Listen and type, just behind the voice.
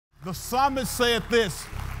The psalmist said this,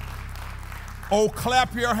 "Oh,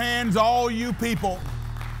 clap your hands, all you people.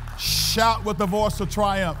 Shout with the voice of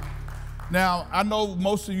triumph." Now, I know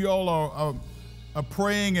most of y'all are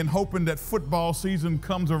praying and hoping that football season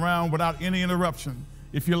comes around without any interruption,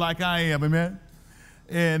 if you're like I am, amen?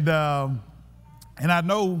 And I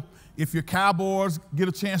know if your Cowboys get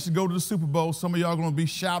a chance to go to the Super Bowl, some of y'all are going to be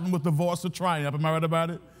shouting with the voice of triumph. Am I right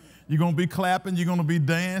about it? You're going to be clapping, you're going to be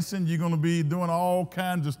dancing, you're going to be doing all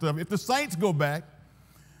kinds of stuff. If the Saints go back,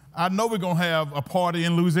 I know we're going to have a party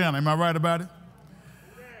in Louisiana. Am I right about it?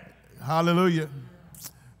 Hallelujah.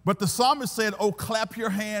 But the psalmist said, "Oh, clap your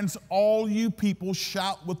hands, all you people,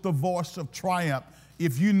 shout with the voice of triumph."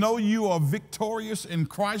 If you know you are victorious in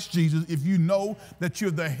Christ Jesus, if you know that you're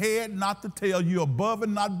the head, not the tail, you're above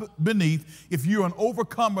and not beneath, if you're an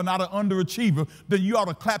overcomer, not an underachiever, then you ought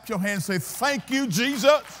to clap your hands and say, "Thank you,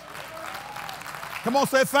 Jesus." Come on,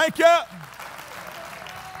 say thank you.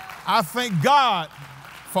 I thank God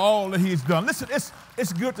for all that He's done. Listen,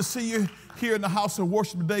 it's good to see you here in the house of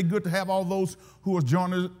worship today. Good to have all those who are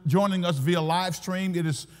joining us via live stream. It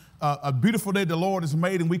is a beautiful day the Lord has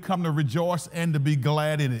made, and we come to rejoice and to be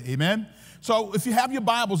glad in it. Amen. So if you have your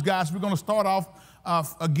Bibles, guys, we're going to start off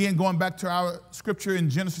again going back to our scripture in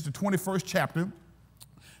Genesis, the 21st chapter.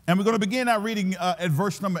 And we're going to begin our reading at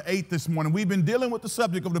verse number 8 this morning. We've been dealing with the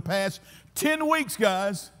subject over the past 10 weeks,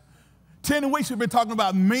 guys. 10 weeks we've been talking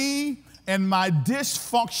about me and my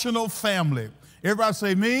dysfunctional family. Everybody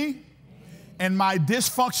say me and my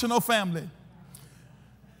dysfunctional family.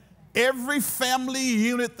 Every family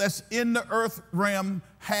unit that's in the earth realm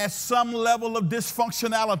has some level of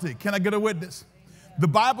dysfunctionality. Can I get a witness? The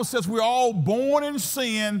Bible says we're all born in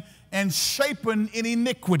sin and shapen in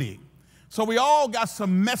iniquity. So we all got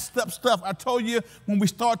some messed up stuff. I told you when we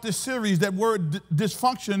start this series that word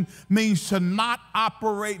dysfunction means to not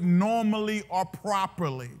operate normally or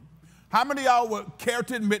properly. How many of y'all would care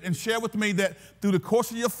to admit and share with me that through the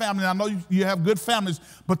course of your family, and I know you have good families,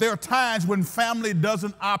 but there are times when family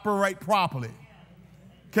doesn't operate properly?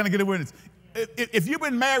 Can I get a witness? If you've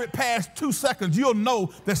been married past 2 seconds, you'll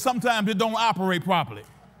know that sometimes it don't operate properly.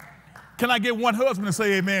 Can I get one husband to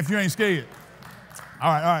say amen if you ain't scared? All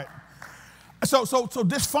right. So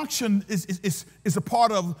dysfunction is a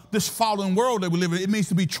part of this fallen world that we live in. It means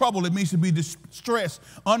to be troubled. It means to be distressed,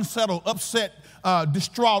 unsettled, upset,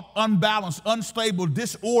 distraught, unbalanced, unstable,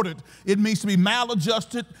 disordered. It means to be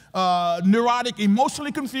maladjusted, neurotic,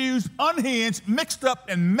 emotionally confused, unhinged, mixed up,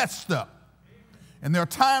 and messed up. And there are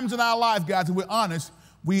times in our life, guys, if we're honest,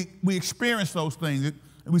 we experience those things.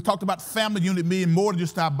 And we talked about family unit being more than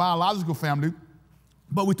just our biological family.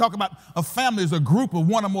 But we talk about a family as a group of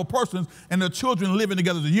one or more persons and their children living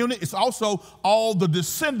together as a unit. It's also all the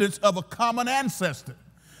descendants of a common ancestor.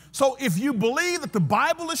 So if you believe that the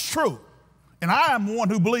Bible is true, and I am one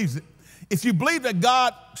who believes it, if you believe that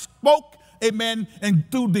God spoke, amen, and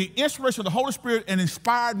through the inspiration of the Holy Spirit and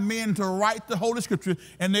inspired men to write the Holy Scripture,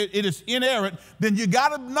 and that it is inerrant, then you got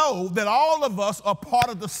to know that all of us are part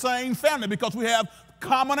of the same family because we have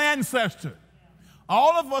common ancestor.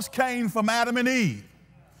 All of us came from Adam and Eve.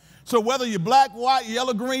 So whether you're black, white,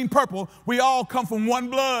 yellow, green, purple, we all come from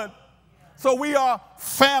one blood. So we are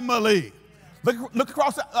family. Look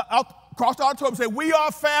across the auditorium and say, we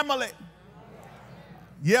are family.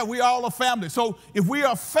 Yeah, we all are family. So if we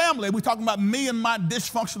are family, we're talking about me and my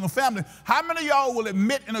dysfunctional family. How many of y'all will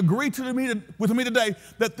admit and agree with me today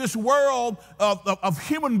that this world of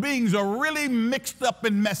human beings are really mixed up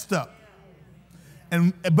and messed up?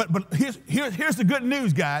 But here's the good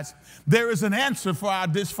news, guys. There is an answer for our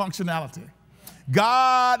dysfunctionality.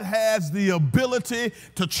 God has the ability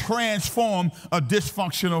to transform a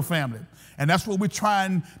dysfunctional family. And that's what we're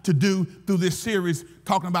trying to do through this series,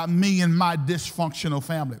 talking about me and my dysfunctional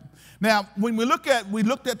family. Now, when we looked at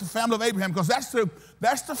the family of Abraham, because that's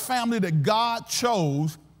the family that God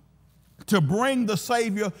chose to bring the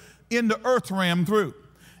Savior in the earth realm through.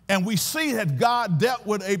 And we see that God dealt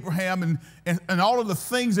with Abraham and all of the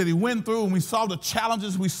things that he went through, and we saw the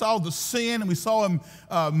challenges, we saw the sin, and we saw him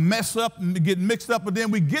mess up and get mixed up. But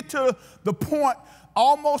then we get to the point,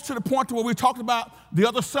 almost to the point to where we talked about the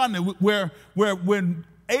other Sunday, where when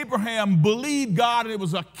Abraham believed God and it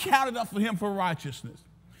was accounted up for him for righteousness.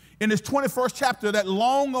 In his 21st chapter, that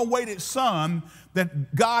long-awaited son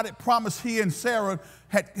that God had promised he and Sarah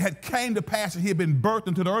had came to pass, and he had been birthed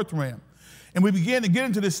into the earth realm. And we begin to get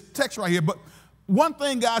into this text right here. But one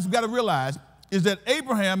thing, guys, we've got to realize is that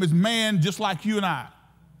Abraham is man just like you and I.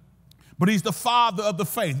 But he's the father of the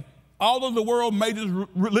faith. All of the world major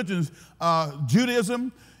religions,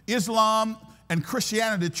 Judaism, Islam, and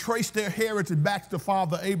Christianity trace their heritage back to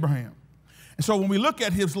Father Abraham. And so when we look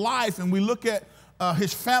at his life and we look at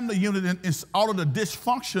his family unit and all of the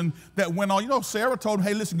dysfunction that went on. You know, Sarah told him,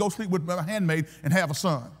 hey, listen, go sleep with my handmaid and have a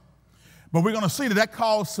son. But we're going to see that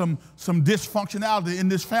caused some dysfunctionality in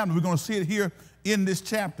this family. We're going to see it here in this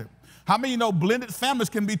chapter. How many of you know blended families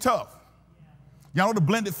can be tough? Y'all know what the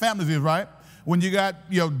blended families is, right? When you got,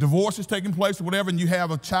 divorces taking place or whatever, and you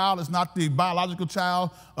have a child that's not the biological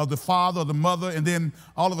child of the father or the mother, and then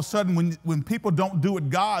all of a sudden when people don't do it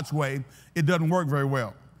God's way, it doesn't work very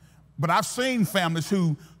well. But I've seen families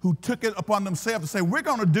who took it upon themselves to say, we're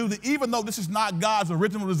going to do even though this is not God's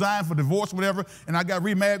original design for divorce or whatever, and I got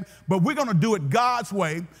remarried, but we're going to do it God's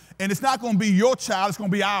way, and it's not going to be your child, it's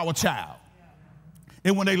going to be our child.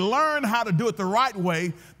 And when they learn how to do it the right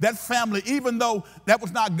way, that family, even though that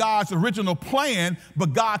was not God's original plan,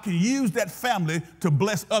 but God can use that family to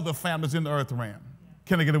bless other families in the earth realm.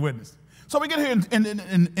 Can I get a witness? So we get here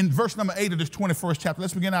in verse number 8 of this 21st chapter.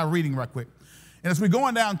 Let's begin our reading right quick. And as we're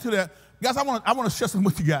going down to that, guys, I want to share something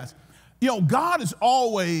with you guys. God is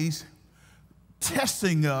always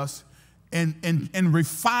testing us and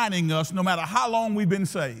refining us no matter how long we've been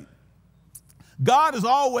saved. God is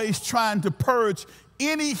always trying to purge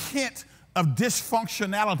any hint of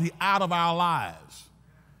dysfunctionality out of our lives.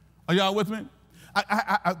 Are y'all with me?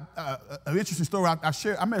 An interesting story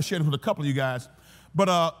I may have shared it with a couple of you guys,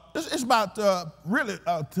 but it's about a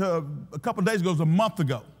couple of days ago, it was a month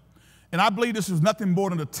ago. And I believe this was nothing more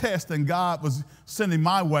than a test that God was sending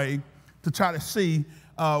my way to try to see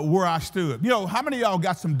where I stood. How many of y'all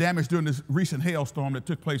got some damage during this recent hailstorm that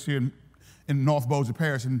took place here in North Bossier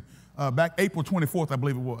Parish back April 24th, I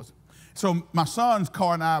believe it was. So my son's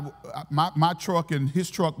car and I, my truck and his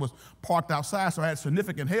truck was parked outside, so I had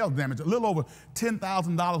significant hail damage, a little over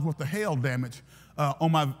 $10,000 worth of hail damage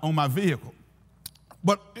on my vehicle.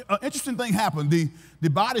 But an interesting thing happened. The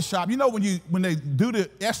body shop, when they do the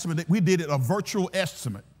estimate, we did it a virtual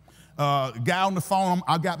estimate. Guy on the phone,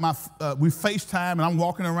 we FaceTime, and I'm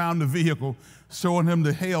walking around the vehicle showing him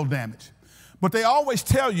the hail damage. But they always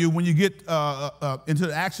tell you when you get into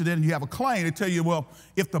the accident and you have a claim, they tell you, well,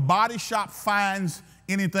 if the body shop finds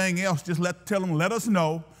anything else, just let us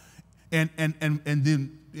know, and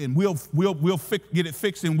we'll get it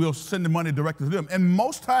fixed and we'll send the money directly to them. And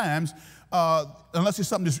most times, unless it's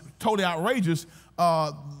something just totally outrageous,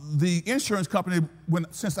 the insurance company,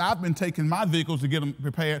 since I've been taking my vehicles to get them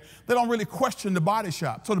repaired, they don't really question the body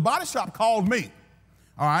shop. So the body shop called me.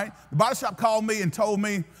 All right, the body shop called me and told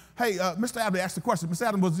me, hey, Mr. Adams asked the question, Mr.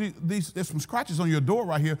 Adams, there's some scratches on your door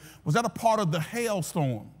right here. Was that a part of the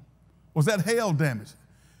hailstorm? Was that hail damage?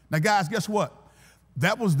 Now, guys, guess what?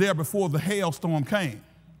 That was there before the hailstorm came.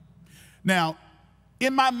 Now,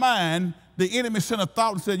 in my mind, the enemy sent a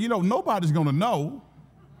thought and said, nobody's going to know.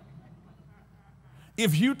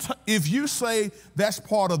 If you say that's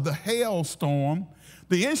part of the hailstorm,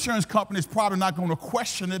 the insurance company is probably not going to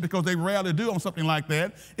question it because they rarely do on something like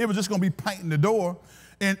that. It was just going to be painting the door.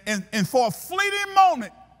 And for a fleeting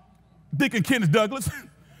moment, Deacon Kenneth Douglas,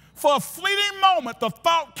 for a fleeting moment, the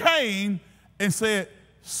thought came and said,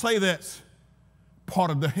 say that's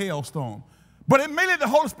part of the hailstorm. But immediately the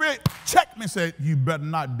Holy Spirit checked me and said, you better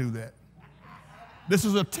not do that. This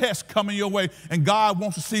is a test coming your way, and God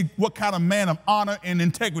wants to see what kind of man of honor and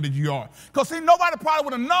integrity you are. Because, see, nobody probably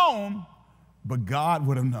would have known, but God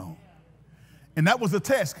would have known. And that was the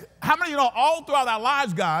test. How many of you know all throughout our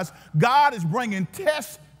lives, guys, God is bringing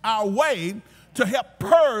tests our way to help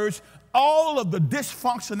purge all of the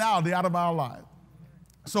dysfunctionality out of our lives.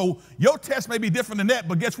 So your test may be different than that,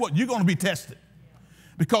 but guess what? You're going to be tested.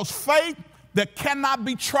 Because faith that cannot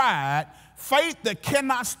be tried, faith that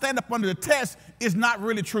cannot stand up under the test is not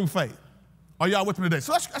really true faith. Are y'all with me today?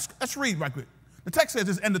 So let's read right quick. The text says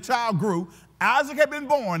this, and the child grew. Isaac had been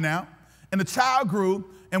born now, and the child grew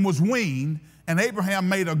and was weaned, and Abraham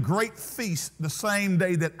made a great feast the same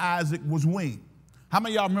day that Isaac was weaned. How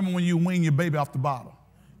many of y'all remember when you wean your baby off the bottle?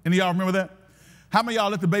 Any of y'all remember that? How many of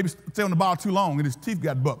y'all let the baby stay on the bottle too long and his teeth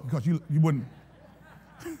got bucked because you wouldn't?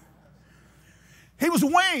 He was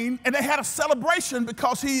weaned, and they had a celebration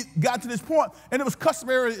because he got to this point, and it was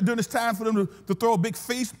customary during this time for them to throw a big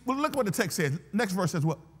feast. Well, look what the text says. Next verse says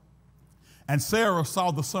what? And Sarah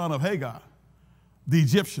saw the son of Hagar, the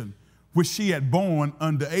Egyptian, which she had borne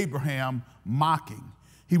unto Abraham, mocking.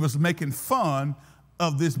 He was making fun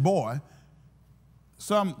of this boy.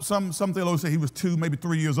 Some theologians say he was 2, maybe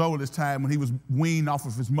 3 years old at this time when he was weaned off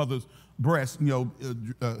of his mother's breast, her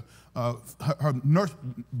nurse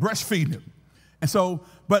breastfeeding him. And so,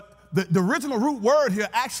 but the original root word here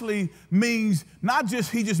actually means not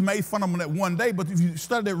just he just made fun of him that one day, but if you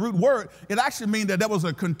study that root word, it actually means that there was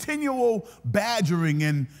a continual badgering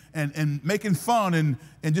and making fun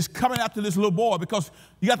and just coming after this little boy, because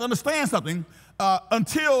you got to understand something.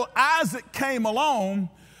 Until Isaac came along,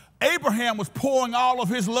 Abraham was pouring all of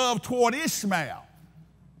his love toward Ishmael.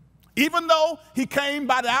 Even though he came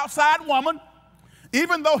by the outside woman,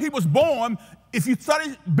 even though he was born, if you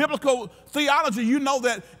study biblical theology, you know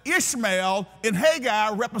that Ishmael and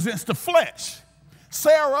Hagar represents the flesh.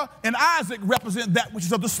 Sarah and Isaac represent that which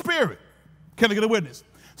is of the spirit. Can I get a witness?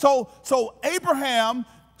 So Abraham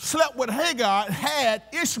slept with Hagar, had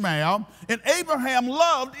Ishmael, and Abraham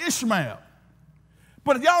loved Ishmael.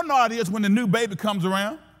 But y'all know how it is when the new baby comes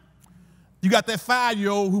around. You got that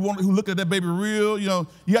 5-year-old who looked at that baby real, you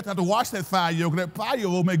have to watch that 5-year-old, because that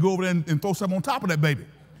 5-year-old may go over there and throw something on top of that baby.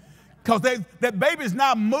 Because that baby is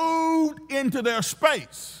now moved into their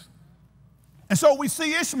space. And so we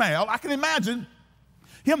see Ishmael. I can imagine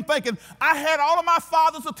him thinking, I had all of my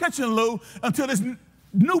father's attention, Lou, until this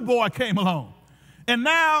new boy came along. And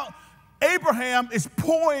now Abraham is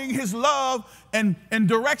pouring his love and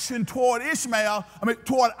direction toward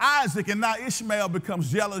toward Isaac, and now Ishmael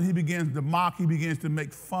becomes jealous. He begins to mock. He begins to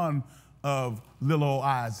make fun of little old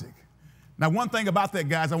Isaac. Now, one thing about that,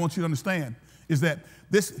 guys, I want you to understand is that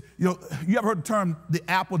this, you ever heard the term, the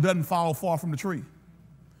apple doesn't fall far from the tree?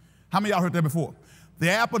 How many of y'all heard that before? The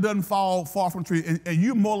apple doesn't fall far from the tree, and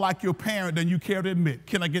you're more like your parent than you care to admit.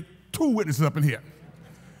 Can I get 2 witnesses up in here?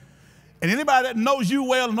 And anybody that knows you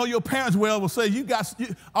well and know your parents well will say,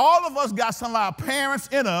 all of us got some of our parents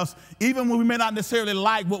in us, even when we may not necessarily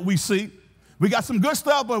like what we see. We got some good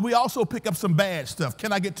stuff, but we also pick up some bad stuff.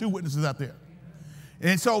 Can I get 2 witnesses out there?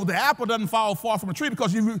 And so the apple doesn't fall far from the tree,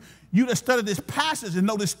 because you that study this passage and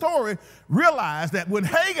know this story, realize that when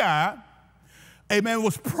Hagar, amen,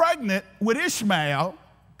 was pregnant with Ishmael,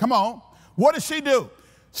 come on, what did she do?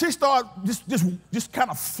 She started just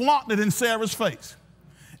kind of flaunting it in Sarah's face.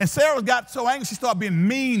 And Sarah got so angry, she started being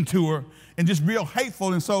mean to her and just real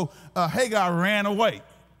hateful. And so Hagar ran away.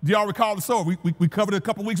 Do y'all recall the story? We covered it a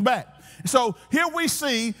couple weeks back. So here we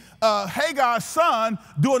see Hagar's son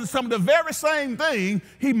doing some of the very same thing.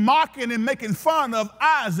 He mocking and making fun of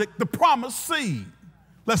Isaac, the promised seed.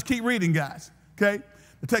 Let's keep reading, guys. Okay?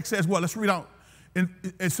 The text says, well, let's read on.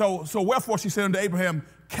 And so wherefore she said unto Abraham,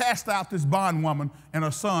 cast out this bondwoman and her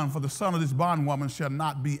son, for the son of this bondwoman shall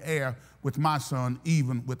not be heir with my son,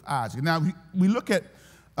 even with Isaac. Now, we look at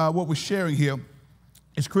what we're sharing here.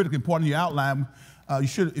 It's critically important in your outline. You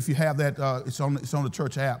should, if you have that, it's on the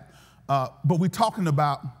church app. But we're talking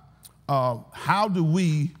about how do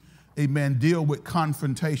we, amen, deal with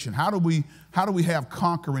confrontation? How do we have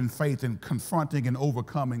conquering faith and confronting and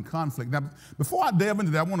overcoming conflict? Now, before I delve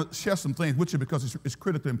into that, I want to share some things with you, because it's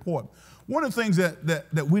critically important. One of the things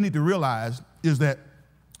that we need to realize is that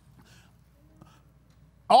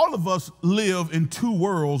all of us live in 2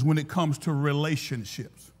 worlds when it comes to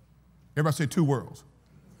relationships. Everybody say 2 worlds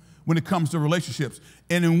when it comes to relationships.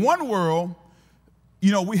 And in one world,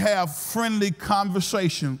 we have friendly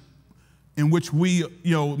conversation in which we,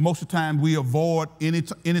 most of the time we avoid any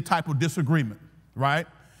type of disagreement, right?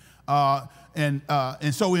 And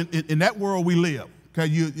so in that world we live. Okay,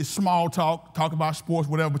 you small talk about sports,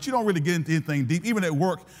 whatever, but you don't really get into anything deep. Even at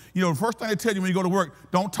work, the first thing they tell you when you go to work,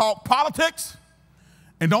 don't talk politics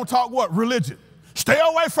and don't talk what? Religion. Stay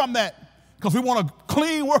away from that, because we want a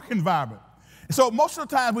clean work environment. And so most of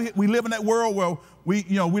the time we live in that world where we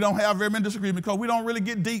don't have very many disagreements, because we don't really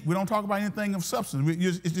get deep. We don't talk about anything of substance.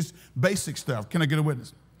 It's just basic stuff. Can I get a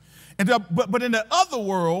witness? And but in the other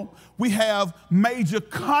world, we have major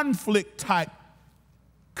conflict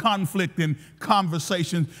and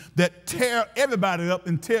conversations that tear everybody up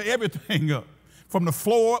and tear everything up, from the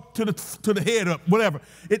floor up to the head up, whatever.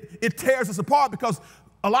 It tears us apart, because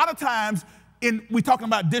a lot of times we're talking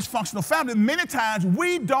about dysfunctional family. Many times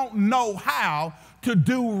we don't know how to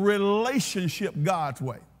do relationship God's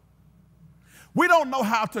way. We don't know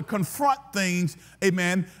how to confront things,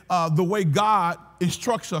 amen, the way God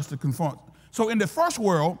instructs us to confront. So in the first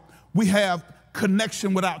world, we have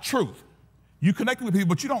connection without truth. You connect with people,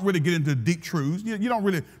 but you don't really get into deep truths. You don't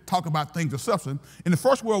really talk about things of substance. In the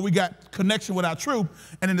first world, we got connection without truth.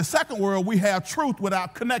 And in the second world, we have truth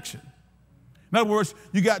without connection. In other words,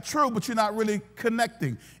 you got truth, but you're not really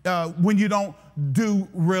connecting when you don't do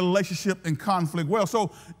relationship and conflict well.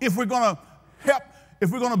 So if we're going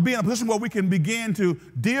to be in a position where we can begin to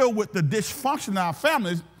deal with the dysfunction in our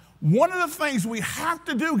families, one of the things we have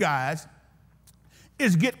to do, guys,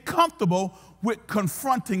 is get comfortable with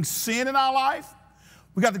confronting sin in our life,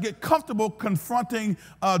 We got to get comfortable confronting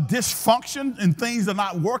dysfunction and things that are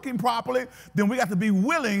not working properly. Then we got to be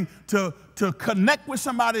willing to connect with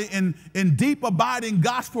somebody in deep, abiding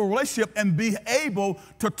gospel relationship and be able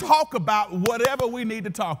to talk about whatever we need to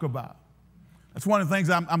talk about. That's one of the things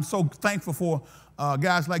I'm so thankful for,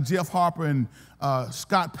 guys like Jeff Harper and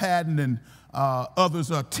Scott Patton and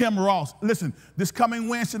others, Tim Ross. Listen, this coming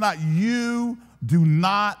Wednesday night, you do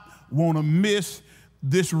not want to miss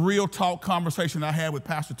this real talk conversation I had with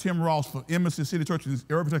Pastor Tim Ross from Emerson City Church in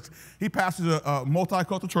Irving, Texas. He pastors a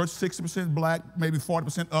multicultural church, 60% black, maybe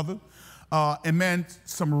 40% other. And man,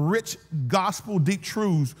 some rich gospel deep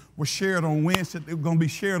truths were shared on Wednesday. They're going to be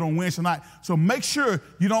shared on Wednesday night. So make sure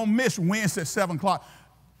you don't miss Wednesday at 7 o'clock.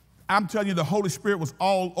 I'm telling you, the Holy Spirit was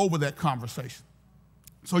all over that conversation.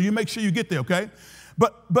 So you make sure you get there, okay?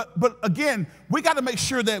 But again, we got to make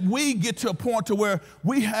sure that we get to a point to where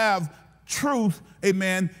we have truth,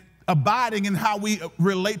 amen, abiding in how we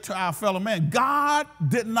relate to our fellow man. God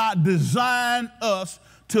did not design us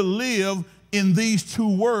to live in these two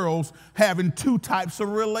worlds, having two types of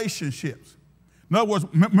relationships. In other words,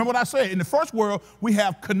 remember what I said, in the first world, we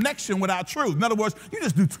have connection without truth. In other words, you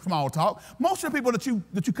just do small talk. Most of the people that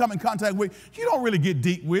you come in contact with, you don't really get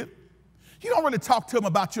deep with. You don't really talk to them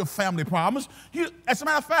about your family problems. As a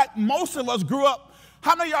matter of fact, most of us grew up,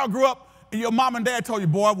 how many of y'all grew up and your mom and dad told you,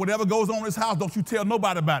 boy, whatever goes on in this house, don't you tell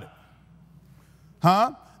nobody about it?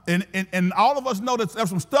 Huh? And all of us know that there's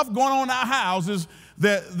some stuff going on in our houses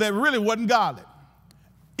that really wasn't godly.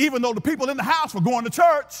 Even though the people in the house were going to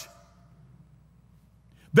church,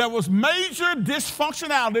 there was major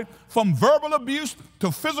dysfunctionality from verbal abuse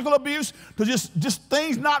to physical abuse to just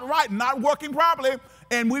things not right, not working properly.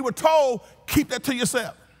 And we were told, keep that to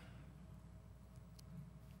yourself.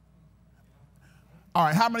 All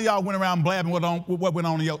right, how many of y'all went around blabbing what went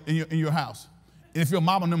on in your house? And if your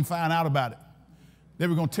mama and them find out about it, they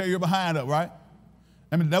were going to tear your behind up, right?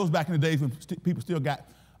 I mean, that was back in the days when people still got,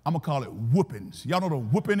 I'm going to call it whoopings. Y'all know what a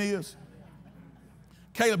whooping is?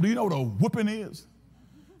 Caleb, do you know what a whooping is?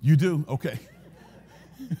 You do? Okay.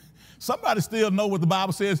 Somebody still know what the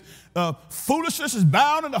Bible says. Foolishness is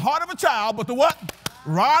bound in the heart of a child, but the what?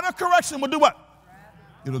 Rod of correction will do what?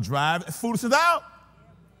 It'll drive foolishness out.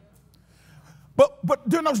 But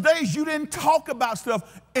during those days, you didn't talk about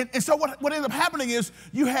stuff. And so what ended up happening is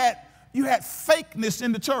you had fakeness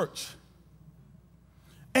in the church.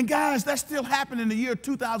 And guys, that's still happening in the year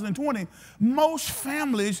 2020. Most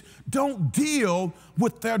families don't deal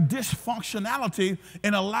with their dysfunctionality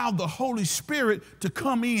and allow the Holy Spirit to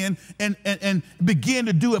come in and begin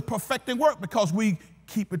to do a perfecting work because we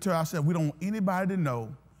keep it to ourselves. We don't want anybody to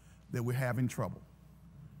know that we're having trouble.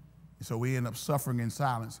 So we end up suffering in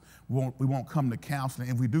silence. We won't come to counseling.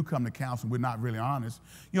 If we do come to counseling, we're not really honest.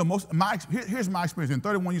 You know, here's my experience. In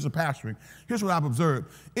 31 years of pastoring, here's what I've observed.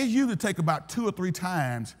 It usually takes about 2 or 3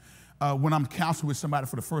 times when I'm counseling with somebody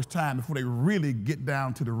for the first time before they really get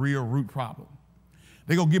down to the real root problem.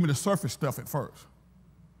 They're going to give me the surface stuff at first.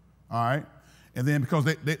 All right? And then because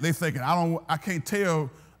they're thinking, I can't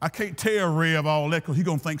tell Rev all that because he's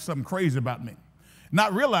going to think something crazy about me.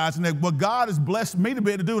 Not realizing that what God has blessed me to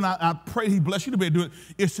be able to do, and I pray he bless you to be able to do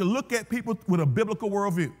it, is to look at people with a biblical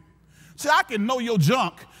worldview. See, I can know your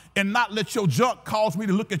junk and not let your junk cause me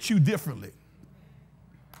to look at you differently.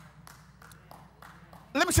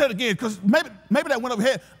 Let me say it again, because maybe that went over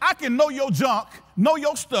here. I can know your junk, know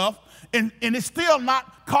your stuff, and it still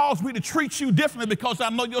not cause me to treat you differently because I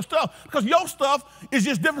know your stuff. Because your stuff is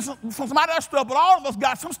just different from somebody else's stuff, but all of us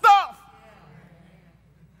got some stuff.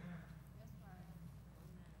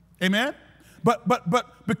 Amen. But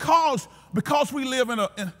because we live in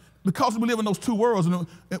those two worlds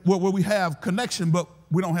where we have connection but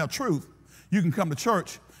we don't have truth, you can come to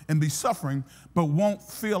church and be suffering but won't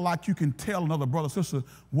feel like you can tell another brother or sister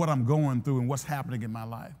what I'm going through and what's happening in my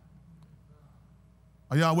life.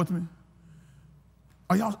 Are y'all with me?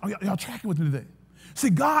 Are y'all tracking with me today?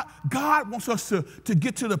 See, God wants us to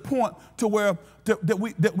get to the point to where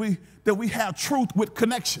that we have truth with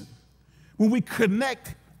connection. When we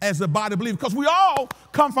connect as a body of believers, because we all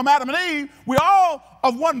come from Adam and Eve. We all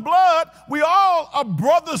of one blood. We all are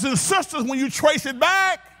brothers and sisters when you trace it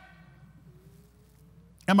back.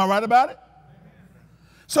 Am I right about it?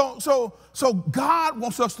 So God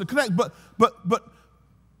wants us to connect, but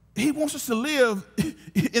he wants us to live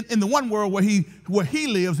in the one world where he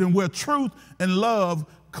lives and where truth and love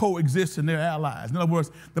coexist and they're allies. In other words,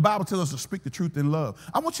 the Bible tells us to speak the truth in love.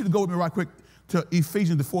 I want you to go with me right quick to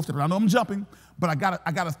Ephesians, the 4th chapter. I know I'm jumping, but I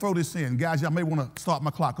gotta throw this in. Guys, y'all may want to start my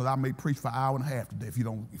clock because I may preach for an hour and a half today if you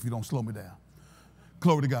don't slow me down.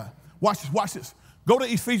 Glory to God. Watch this. Go to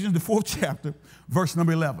Ephesians, the 4th chapter, verse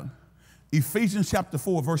number 11. Ephesians chapter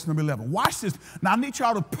 4, verse number 11. Watch this. Now, I need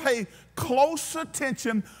y'all to pay close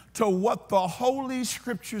attention to what the Holy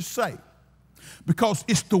Scriptures say, because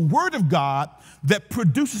it's the Word of God that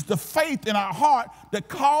produces the faith in our heart that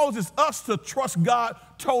causes us to trust God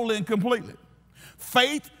totally and completely.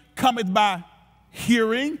 Faith cometh by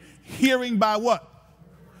hearing. Hearing by what?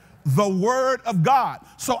 The Word of God.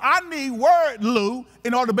 So I need Word, Lou,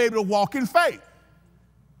 in order to be able to walk in faith.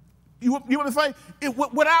 You want the faith?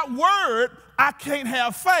 Without Word, I can't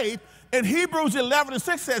have faith. And Hebrews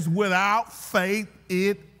 11:6 says, without faith,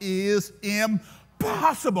 it is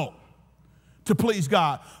impossible to please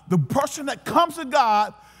God. The person that comes to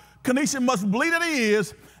God, Kanisha, must believe that he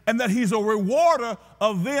is, and that he's a rewarder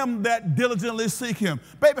of them that diligently seek him.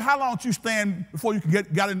 Baby, how long did you stand before you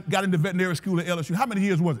got into veterinary school at LSU? How many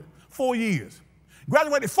years was it? 4 years.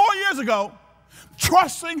 Graduated 4 years ago,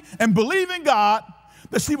 trusting and believing God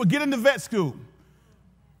that she would get into vet school.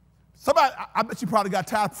 Somebody, I bet you probably got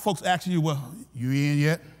tired of folks asking you, well, you in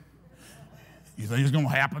yet? You think it's going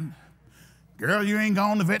to happen? Girl, you ain't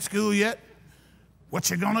gone to vet school yet? What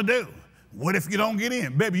you going to do? What if you don't get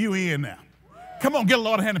in? Baby, you in now. Come on, get a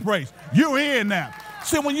Lord a hand of praise. You in now.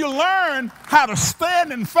 See, when you learn how to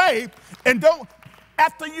stand in faith and don't,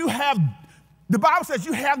 after you have, the Bible says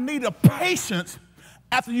you have need of patience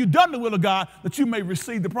after you've done the will of God that you may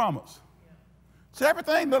receive the promise. So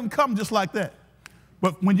everything doesn't come just like that.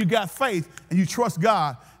 But when you got faith and you trust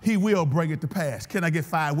God, he will bring it to pass. Can I get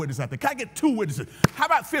 5 witnesses out there? Can I get 2 witnesses? How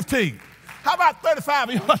about 15? How about 35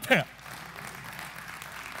 of you out there?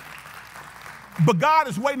 But God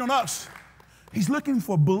is waiting on us. He's looking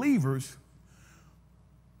for believers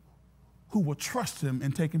who will trust him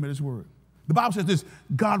and take him at his word. The Bible says this,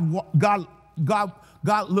 God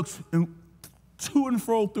looks to and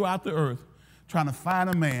fro throughout the earth trying to find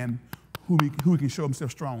a man who he can show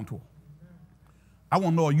himself strong toward. I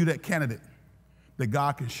want to know, are you that candidate that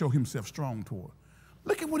God can show himself strong toward?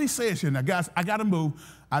 Look at what he says here. Now, guys, I got to move.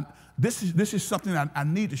 This is something I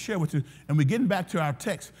need to share with you, and we're getting back to our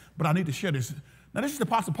text, but I need to share this. Now, this is the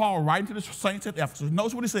Apostle Paul writing to the saints at Ephesus.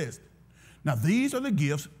 Notice what he says. Now, these are the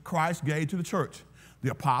gifts Christ gave to the church: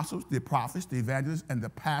 the apostles, the prophets, the evangelists, and the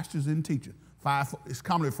pastors and teachers. It's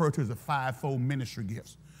commonly referred to as the fivefold ministry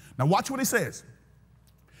gifts. Now, watch what he says.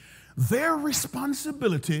 Their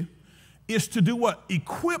responsibility is to do what?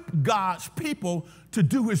 Equip God's people to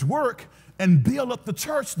do his work and build up the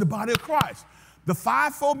church, the body of Christ. The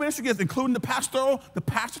fivefold ministry gifts, including the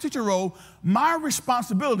pastor-teacher role, my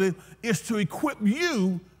responsibility is to equip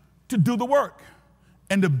you to do the work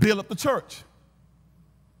and to build up the church.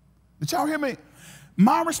 Did y'all hear me?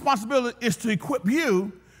 My responsibility is to equip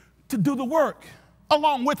you to do the work,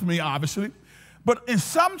 along with me, obviously. But in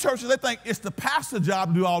some churches, they think it's the pastor's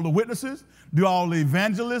job to do all the witnesses, do all the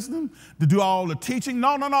evangelism, to do all the teaching.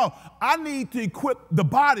 No, no, no. I need to equip the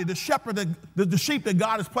body, the shepherd, the sheep that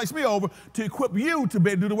God has placed me over, to equip you to be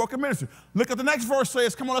able to do the work of ministry. Look at the next verse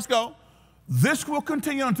says, come on, let's go. This will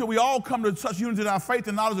continue until we all come to such unity in our faith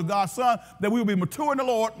and knowledge of God's Son, that we will be mature in the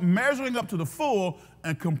Lord, measuring up to the full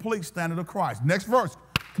and complete standard of Christ. Next verse.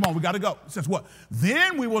 Come on, we got to go. It says what?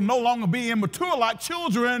 Then we will no longer be immature like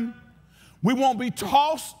children. We won't be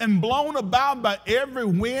tossed and blown about by every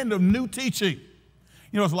wind of new teaching.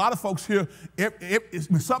 You know, there's a lot of folks here,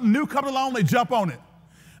 when something new comes along, they jump on it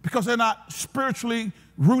because they're not spiritually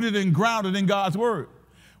rooted and grounded in God's word.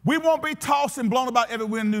 We won't be tossed and blown about every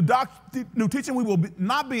wind of new teaching. We will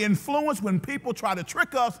not be influenced when people try to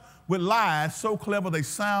trick us with lies so clever they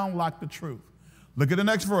sound like the truth. Look at the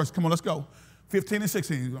next verse. Come on, let's go. 15 and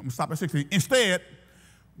 16. I'm going to stop at 16. Instead,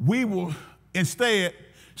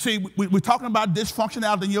 see, we're talking about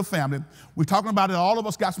dysfunctionality in your family. We're talking about it. All of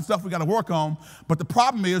us got some stuff we got to work on. But the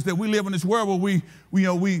problem is that we live in this world where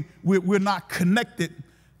we're not connected.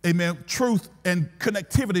 Amen. Truth and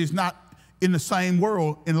connectivity is not in the same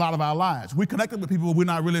world in a lot of our lives. We're connected with people, but we're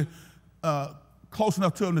not really close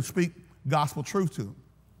enough to them to speak gospel truth to them.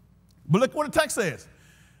 But look what the text says.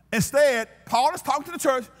 Instead, Paul is talking to the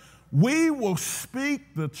church. We will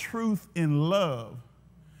speak the truth in love,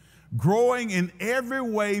 growing in every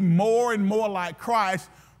way more and more like Christ,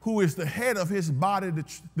 who is the head of his body,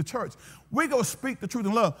 the church. We're going to speak the truth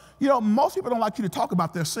in love. You know, most people don't like you to talk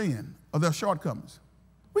about their sin or their shortcomings.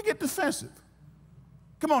 We get defensive.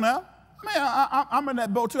 Come on now. Man, I'm in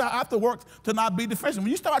that boat too. I have to work to not be defensive.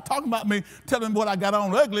 When you start talking about me, telling me what I got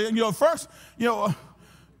on ugly, and first, you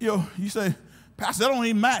say, Pastor, that don't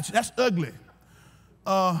even match. That's ugly.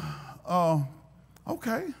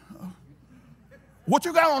 Okay. What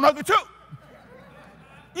you got on ugly too?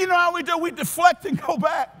 You know how we do? We deflect and go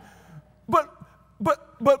back. But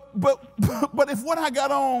if what I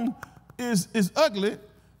got on is ugly,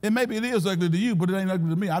 And maybe it is ugly to you, but it ain't ugly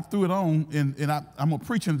to me. I threw it on, and I'm going to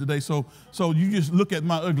preach on it today, so you just look at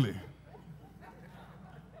my ugly.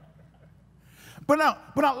 But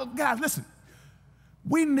now, guys, listen.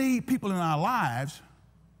 We need people in our lives.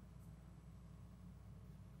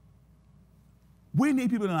 We need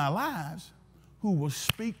people in our lives who will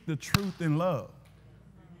speak the truth in love,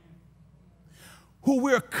 who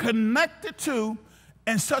we're connected to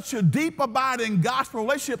in such a deep, abiding gospel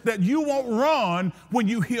relationship that you won't run when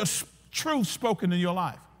you hear truth spoken in your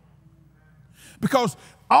life. Because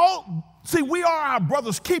we are our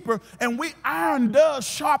brother's keeper, and iron does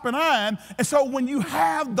sharpen iron. And so when you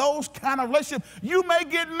have those kind of relationships, you may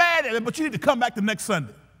get mad at it, but you need to come back the next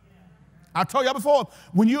Sunday. I told you before,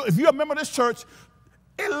 if you're a member of this church,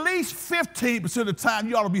 at least 15% of the time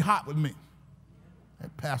you ought to be hot with me.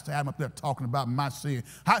 That Pastor Adam up there talking about my sin.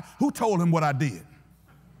 Who told him what I did?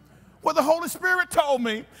 Well, the Holy Spirit told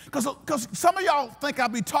me, because some of y'all think I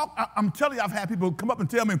be talking. I'm telling you, I've had people come up and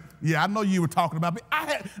tell me, yeah, I know you were talking about me.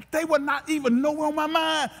 They were not even nowhere on my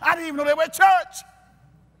mind. I didn't even know they were at church.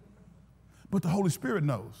 But the Holy Spirit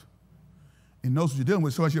knows. He knows what you're dealing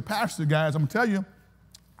with. So as your pastor, guys, I'm going to tell you,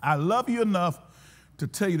 I love you enough to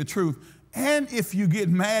tell you the truth. And if you get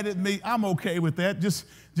mad at me, I'm okay with that. Just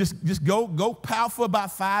go pout for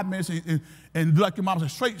about 5 minutes and do like your mom said,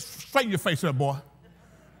 straighten your face up, boy.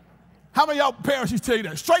 How many of y'all parents used to tell you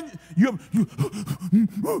that? Straighten, you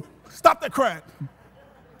stop that crying.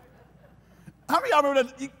 How many of y'all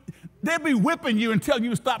remember that? They'd be whipping you and telling you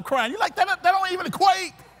to stop crying. You're like, that don't even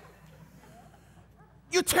equate.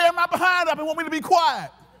 You tear my behind up and want me to be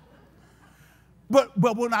quiet.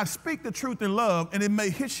 But when I speak the truth in love, and it may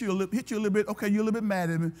hit you a little bit, okay, you're a little bit mad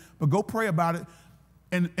at me, but go pray about it.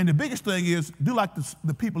 And the biggest thing is, do like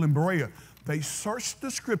the people in Berea. They searched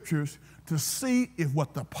the scriptures to see if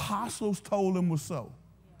what the apostles told them was so.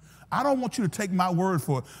 I don't want you to take my word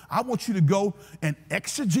for it. I want you to go and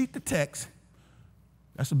exegete the text.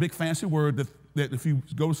 That's a big fancy word that if you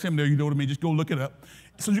go to seminary, you know what I mean. Just go look it up.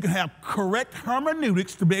 So you can have correct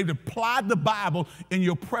hermeneutics to be able to apply the Bible in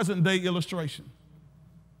your present day illustration,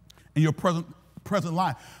 in your present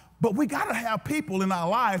life. But we got to have people in our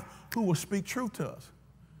life who will speak truth to us.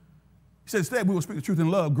 He said, instead, we will speak the truth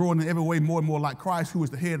in love, growing in every way more and more like Christ, who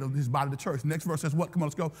is the head of his body, the church. The next verse says what? Come on,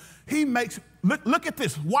 let's go. He makes, look at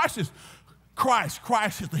this. Watch this.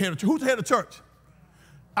 Christ is the head of the church. Who's the head of the church?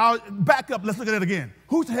 I'll back up. Let's look at it again.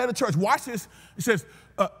 Who's the head of the church? Watch this. It says,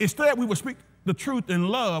 instead, we will speak the truth in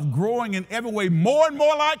love, growing in every way more and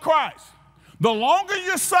more like Christ. The longer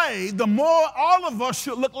you're saved, the more all of us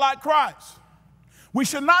should look like Christ. We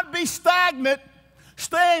should not be stagnant,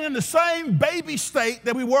 staying in the same baby state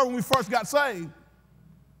that we were when we first got saved.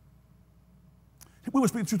 We will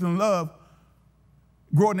speak the truth in love,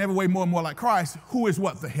 growing in every way more and more like Christ, who is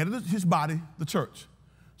what? The head of his body, the church.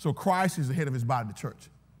 So Christ is the head of his body, the church,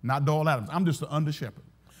 not Doyle Adams. I'm just the under shepherd.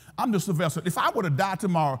 I'm just a vessel. If I were to die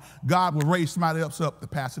tomorrow, God will raise somebody else up to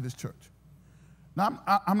pastor this church. Now,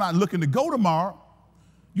 I'm not looking to go tomorrow.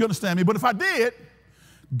 You understand me? But if I did,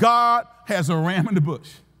 God has a ram in the bush.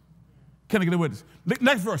 Can I get a witness?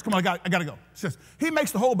 Next verse. Come on, I got to go. It says, he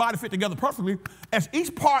makes the whole body fit together perfectly as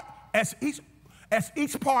each part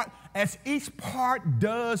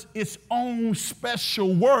does its own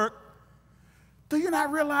special work. Do you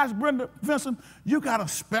not realize, Brenda, Vincent, you got a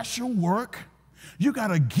special work? You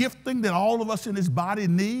got a gifting that all of us in this body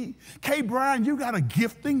need. Kay Brian, you got a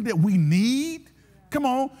gifting that we need. Come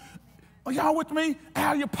on. Are y'all with me?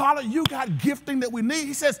 Al Pollard, you got gifting that we need.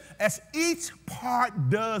 He says, as each part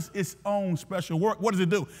does its own special work, what does it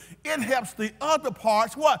do? It helps the other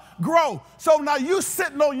parts, what? Grow. So now you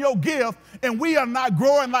sitting on your gift, and we are not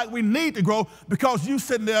growing like we need to grow because you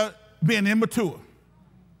sitting there being immature.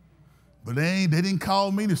 But they didn't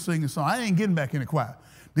call me to sing a song. I ain't getting back in the choir.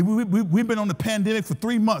 We've been on the pandemic for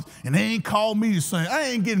 3 months, and they ain't called me to sing. I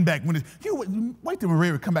ain't getting back. You wait till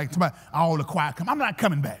Maria come back and talk about all the choir come. I'm not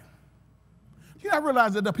coming back. You not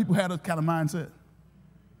realize that people have that kind of mindset?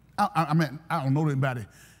 I mean, I don't know anybody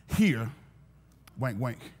here. Wink,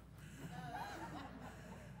 wink.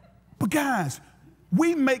 But guys,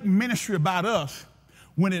 we make ministry about us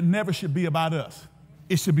when it never should be about us.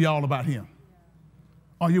 It should be all about him.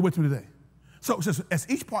 Are you with me today? So it says, as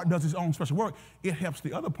each part does its own special work, it helps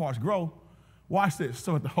the other parts grow. Watch this,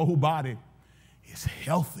 so that the whole body is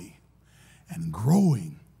healthy and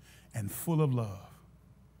growing and full of love.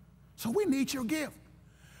 So we need your gift.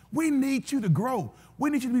 We need you to grow. We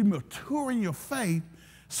need you to be mature in your faith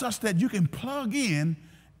such that you can plug in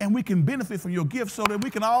and we can benefit from your gift so that we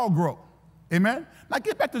can all grow. Amen? Now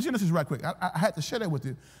get back to Genesis right quick. I had to share that with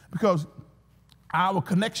you because our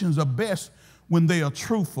connections are best when they are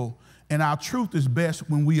truthful And our truth is best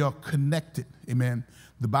when we are connected. Amen.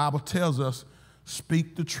 The Bible tells us,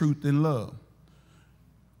 speak the truth in love.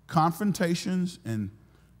 Confrontations and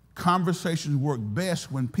conversations work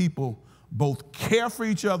best when people both care for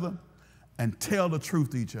each other and tell the truth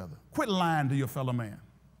to each other. Quit lying to your fellow man.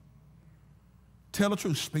 Tell the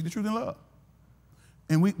truth. Speak the truth in love.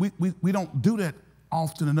 And we don't do that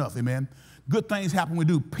often enough, amen. Good things happen when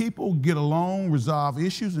we do. People get along, resolve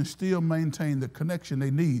issues, and still maintain the connection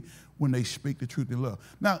they need when they speak the truth in love.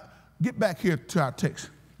 Now, get back here to our text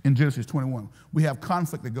in Genesis 21. We have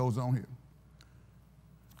conflict that goes on here.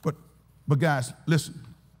 But guys, listen.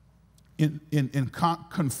 In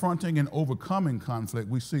confronting and overcoming conflict,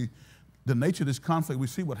 we see the nature of this conflict. We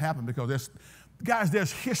see what happened because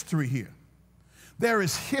there's history here. There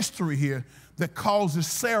is history here that causes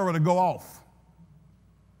Sarah to go off.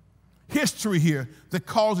 History here that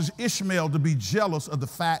causes Ishmael to be jealous of the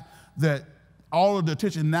fact that all of the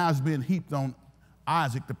attention now is being heaped on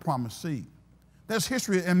Isaac, the promised seed. There's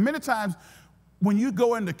history, and many times when you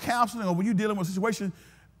go into counseling or when you're dealing with a situation,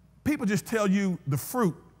 people just tell you the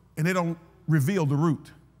fruit and they don't reveal the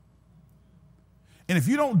root. And if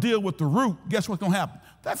you don't deal with the root, guess what's going to happen?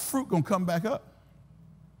 That fruit going to come back up.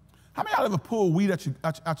 How many of y'all ever pull weed out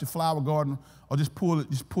your flower garden or just pull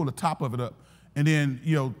the top of it up and then,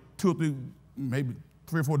 2 or 3, maybe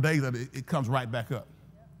 3 or 4 days later, it comes right back up?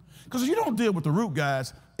 Because if you don't deal with the root,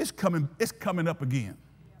 guys, it's coming up again.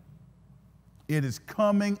 It is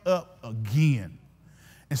coming up again.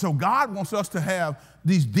 And so God wants us to have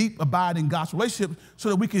these deep, abiding gospel relationships so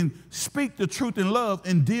that we can speak the truth in love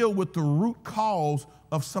and deal with the root cause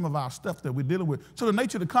of some of our stuff that we're dealing with. So the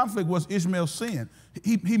nature of the conflict was Ishmael's sin.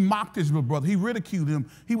 He mocked his little brother. He ridiculed him.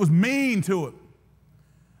 He was mean to it.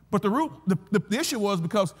 But the issue was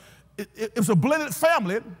because it was a blended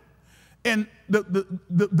family, and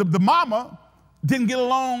the mama didn't get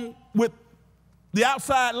along with the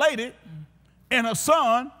outside lady and her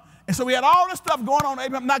son. And so we had all this stuff going on.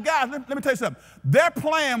 Abraham. Now, guys, let me tell you something. Their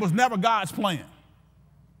plan was never God's plan.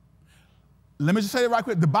 Let me just say it right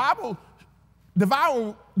quick. The Bible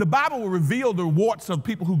will reveal the warts of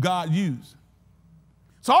people who God used.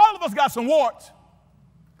 So all of us got some warts.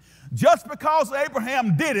 Just because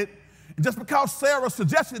Abraham did it, and just because Sarah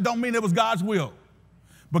suggested it, don't mean it was God's will.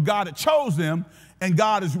 But God had chose them, and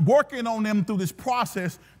God is working on them through this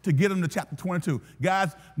process to get them to chapter 22.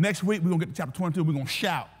 Guys, next week we're going to get to chapter 22. We're going to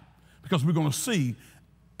shout because we're going to see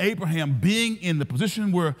Abraham being in the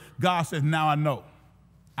position where God says, now I know.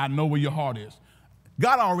 I know where your heart is.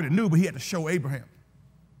 God already knew, but he had to show Abraham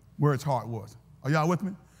where his heart was. Are y'all with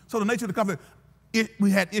me? So the nature of the conflict,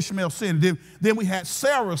 we had Ishmael's sin. Then we had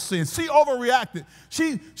Sarah's sin. She overreacted.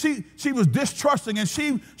 She was distrusting, and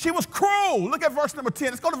she was cruel. Look at verse number 10.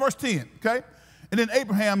 Let's go to verse 10, okay? And then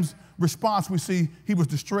Abraham's response, we see he was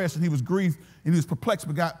distressed and he was grieved and he was perplexed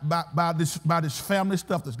by this family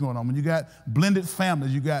stuff that's going on. When you got blended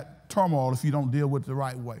families, you got turmoil if you don't deal with it the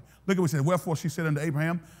right way. Look at what it says. Wherefore she said unto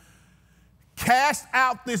Abraham, cast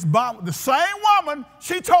out this bond. The same woman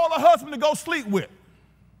she told her husband to go sleep with.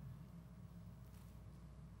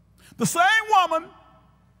 The same woman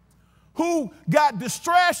who got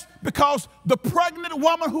distressed because the pregnant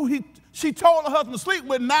woman who she told her husband to sleep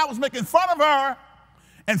with now was making fun of her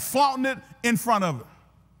and flaunting it in front of her.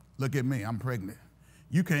 Look at me, I'm pregnant.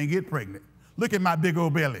 You can't get pregnant. Look at my big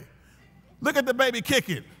old belly. Look at the baby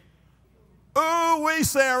kicking. Ooh wee,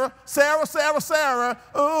 Sarah, Sarah, Sarah, Sarah.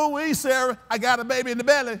 Ooh wee, Sarah, I got a baby in the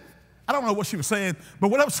belly. I don't know what she was saying, but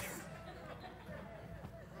what else?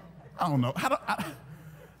 I don't know.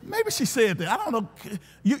 Maybe she said that. I don't know.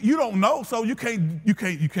 You don't know, so you can't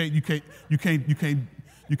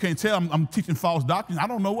tell I'm teaching false doctrine. I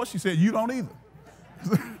don't know what she said. You don't either.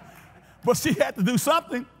 But she had to do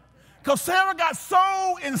something because Sarah got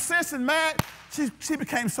so incensed and mad. She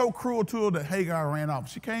became so cruel to her that Hagar ran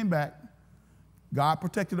off. She came back. God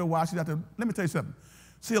protected her while she got there. Let me tell you something.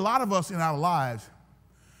 See, a lot of us in our lives,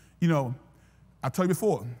 I told you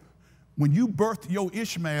before, when you birthed your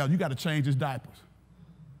Ishmael, you got to change his diapers.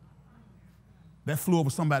 That flew over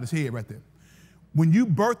somebody's head right there. When you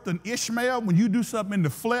birth an Ishmael, when you do something in the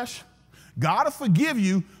flesh, God will forgive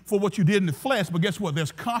you for what you did in the flesh, but guess what?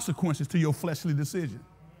 There's consequences to your fleshly decision.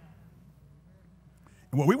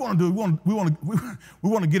 And what we want to do, we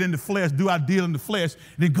want to get in the flesh, do our deal in the flesh,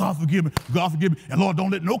 and then God forgive me, and Lord, don't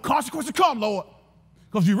let no consequences come, Lord.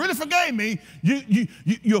 Because you really forgave me,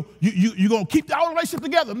 you're going to keep our relationship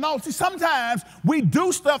together. No, see, sometimes we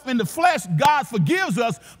do stuff in the flesh, God forgives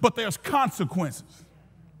us, but there's consequences.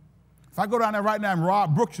 If I go down there right now and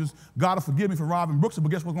rob Brooks's, God will forgive me for robbing Brooks,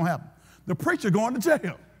 but guess what's going to happen? The preacher going to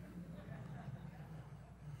jail.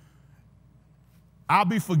 I'll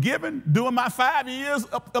be forgiven doing my 5 years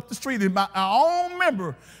up the street. And our own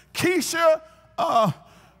member, Keisha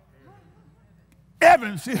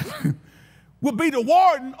Evans, will be the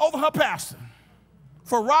warden over her pastor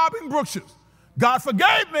for robbing Brookshires. God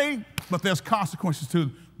forgave me, but there's consequences to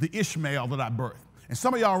the Ishmael that I birthed. And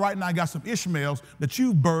some of y'all right now got some Ishmaels that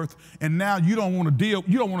you birthed, and now you don't want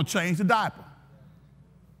to change the diaper.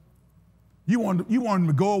 You want them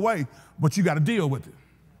to go away, but you got to deal with it.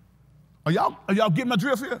 Are y'all getting my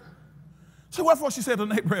drift here? So wherefore she said to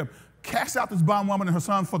Abraham, cast out this bondwoman and her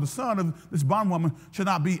son, for the son of this bondwoman shall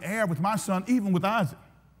not be heir with my son, even with Isaac.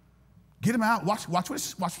 Get him out. Watch what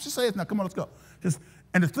she says. Now, come on, let's go.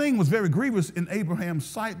 And the thing was very grievous in Abraham's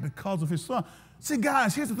sight because of his son. See,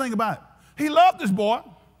 guys, here's the thing about it. He loved this boy.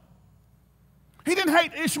 He didn't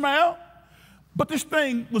hate Ishmael. But this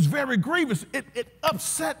thing was very grievous. It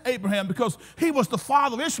upset Abraham because he was the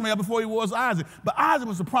father of Ishmael before he was Isaac. But Isaac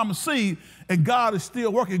was the promised seed, and God is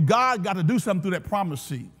still working. God got to do something through that promised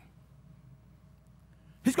seed.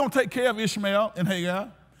 He's going to take care of Ishmael and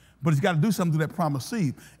Hagar, but he's got to do something through that promised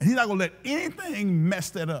seed. And he's not going to let anything mess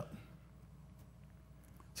that up.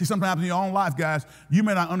 See, sometimes in your own life, guys, you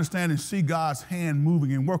may not understand and see God's hand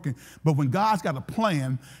moving and working, but when God's got a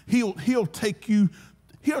plan, he'll take you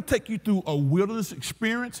through a wilderness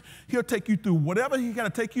experience. He'll take you through whatever he's got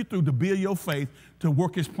to take you through to build your faith, to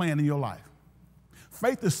work his plan in your life.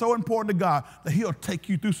 Faith is so important to God that he'll take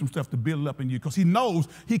you through some stuff to build it up in you because he knows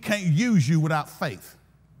he can't use you without faith.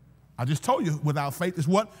 I just told you, without faith is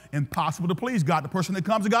what? Impossible to please God. The person that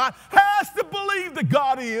comes to God has to believe that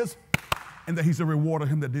God is and that he's a rewarder of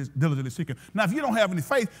him that diligently seek him. Now, if you don't have any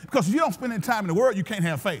faith, because if you don't spend any time in the Word, you can't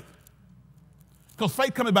have faith. Because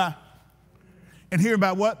faith comes by and hearing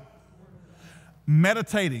about what?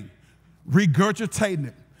 Meditating, regurgitating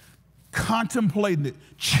it, contemplating it,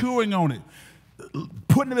 chewing on it,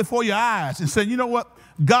 putting it before your eyes and saying, you know what,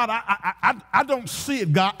 God, I don't see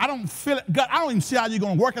it, God. I don't feel it. God, I don't even see how you're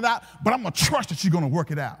going to work it out, but I'm going to trust that you're going to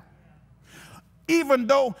work it out. Even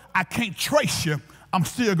though I can't trace you, I'm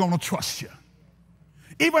still going to trust you.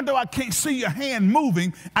 Even though I can't see your hand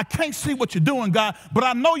moving, I can't see what you're doing, God, but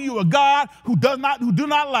I know you're a God who do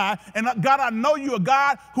not lie. And God, I know you're a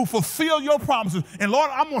God who fulfill your promises. And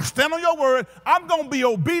Lord, I'm going to stand on your word. I'm going to be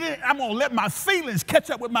obedient. I'm going to let my feelings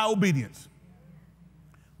catch up with my obedience.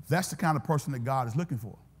 That's the kind of person that God is looking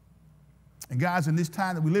for. And guys, in this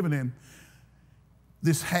time that we're living in,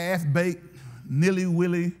 this half-baked,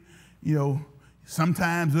 nilly-willy,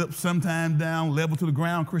 sometimes up, sometimes down, level to the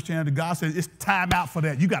ground Christianity, God says it's time out for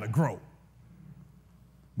that. You got to grow.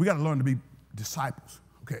 We got to learn to be disciples.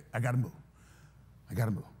 Okay, I got to move. I got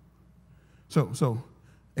to move. So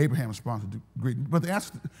Abraham responds to greeting. But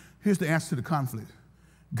here's the answer to the conflict.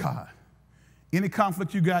 God. Any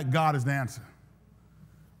conflict you got, God is the answer.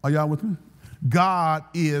 Are y'all with me? God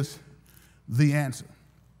is the answer.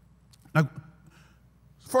 Now,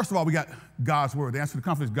 first of all, we got God's word. The answer to the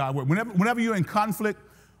conflict is God's word. Whenever you're in conflict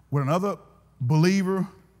with another believer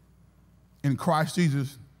in Christ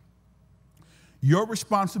Jesus, your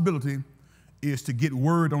responsibility is to get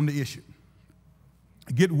word on the issue.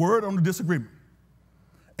 Get word on the disagreement.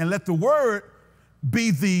 And let the word be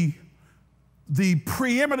the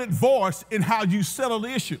preeminent voice in how you settle the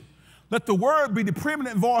issue. Let the word be the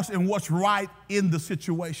preeminent voice in what's right in the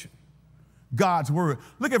situation. God's word.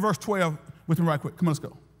 Look at verse 12 with me right quick. Come on, let's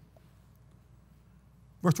go.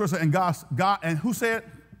 Verse 12 says, and who said?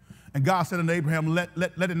 And God said unto Abraham, let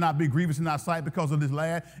it not be grievous in thy sight because of this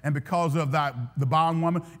lad and because of the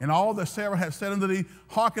bondwoman, and all that Sarah has said unto thee,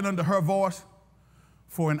 hearken unto her voice,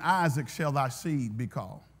 for in Isaac shall thy seed be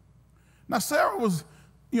called. Now Sarah was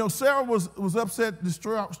upset,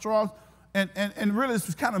 distraught, and really this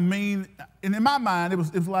was kind of mean. And in my mind, it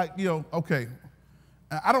was like, okay,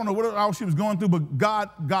 I don't know what all she was going through, but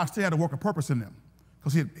God still had to work a purpose in them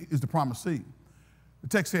because he is the promised seed. The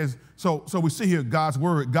text says, so we see here God's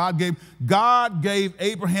word. God gave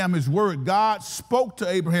Abraham his word. God spoke to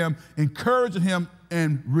Abraham, encouraging him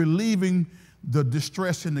and relieving the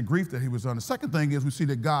distress and the grief that he was under. The second thing is we see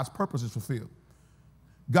that God's purpose is fulfilled.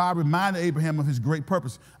 God reminded Abraham of his great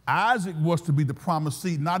purpose. Isaac was to be the promised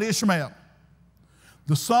seed, not Ishmael.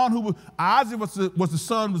 The son Isaac was the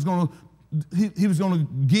son he was going to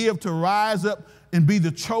give to rise up and be the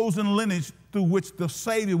chosen lineage through which the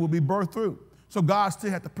Savior will be birthed through. So God still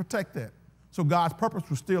had to protect that. So God's purpose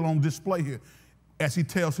was still on display here as he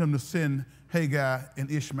tells him to send Hagar and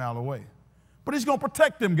Ishmael away. But he's going to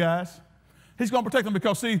protect them, guys. He's going to protect them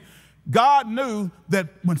because, see, God knew that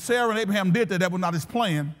when Sarah and Abraham did that was not his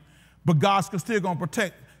plan, but God's still going to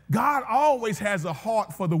protect. God always has a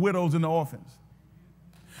heart for the widows and the orphans.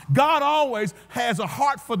 God always has a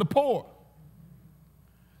heart for the poor.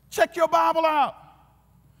 Check your Bible out.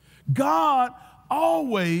 God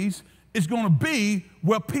always is going to be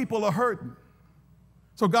where people are hurting.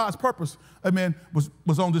 So God's purpose, amen,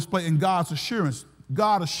 was on display in God's assurance.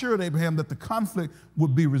 God assured Abraham that the conflict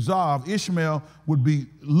would be resolved. Ishmael would be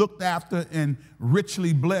looked after and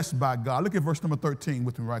richly blessed by God. Look at verse number 13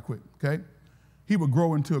 with me right quick, okay? He would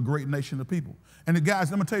grow into a great nation of people. And the guys,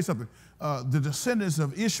 let me tell you something. The descendants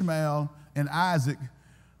of Ishmael and Isaac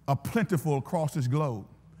are plentiful across this globe.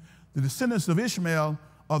 The descendants of Ishmael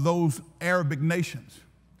are those Arabic nations.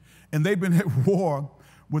 And they've been at war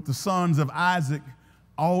with the sons of Isaac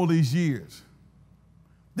all these years.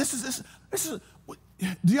 This is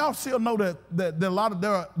do y'all still know that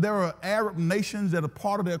there are Arab nations that are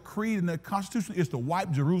part of their creed and their constitution is to wipe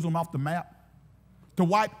Jerusalem off the map, to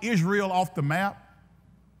wipe Israel off the map?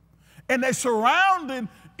 And they're surrounded,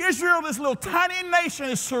 Israel, this little tiny nation,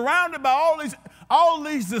 is surrounded by all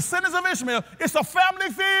these descendants of Ishmael. It's a family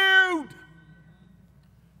feud.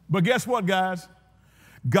 But guess what, guys?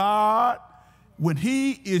 God, when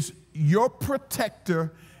he is your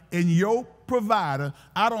protector and your provider,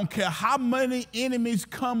 I don't care how many enemies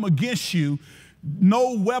come against you,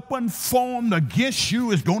 no weapon formed against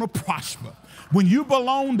you is going to prosper. When you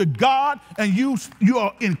belong to God and you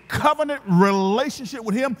are in covenant relationship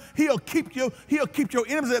with him, he'll keep your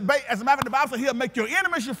enemies at bay. As a matter of fact, the Bible says he'll make your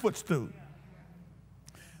enemies your footstool.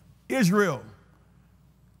 Israel,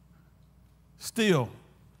 still,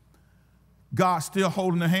 God's still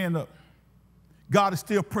holding their hand up. God is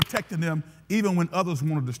still protecting them even when others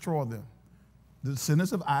want to destroy them. The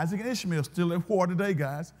descendants of Isaac and Ishmael still at war today,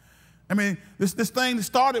 guys. I mean, this thing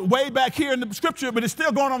started way back here in the scripture, but it's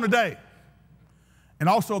still going on today. And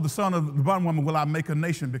also the son of the bondwoman will I make a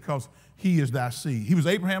nation because he is thy seed. He was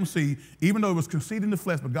Abraham's seed, even though it was conceived in the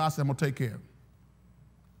flesh, but God said, I'm going to take care of it.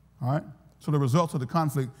 All right? So the results of the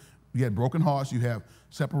conflict, you had broken hearts, you have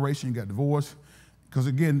separation, you got divorce. Because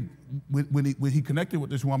again, when he connected with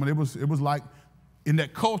this woman, it was like in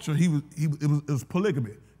that culture, it was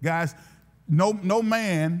polygamy. Guys, no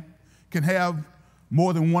man can have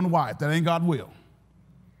more than one wife. That ain't God's will.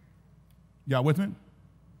 Y'all with me?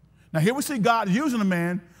 Now here we see God using a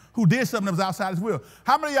man who did something that was outside his will.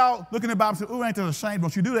 How many of y'all looking at the Bible and say, oh, ain't that a shame?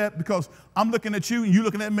 Don't you do that? Because I'm looking at you and you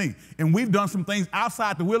looking at me. And we've done some things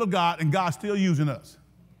outside the will of God and God's still using us.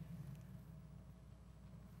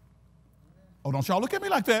 Oh, don't y'all look at me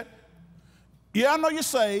like that. Yeah, I know you're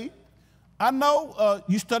saved. I know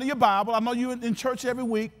you study your Bible. I know you're in church every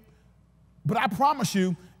week. But I promise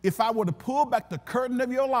you, if I were to pull back the curtain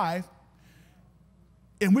of your life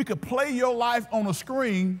and we could play your life on a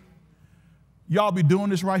screen, y'all be doing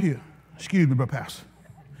this right here. Excuse me, Brother Pastor.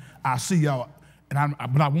 I see y'all,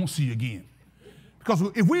 but I won't see you again. Because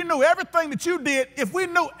if we knew everything that you did, if we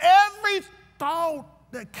knew every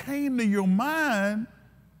thought that came to your mind,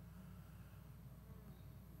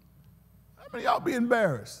 how many of y'all be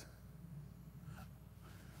embarrassed?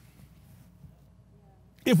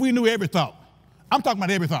 If we knew every thought. I'm talking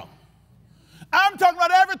about every thought. I'm talking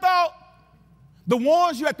about every thought. The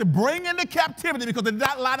ones you have to bring into captivity because they did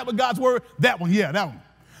not line up with God's word. That one, yeah, that one.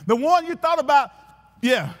 The one you thought about,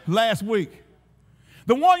 yeah, last week.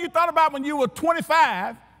 The one you thought about when you were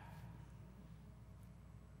 25.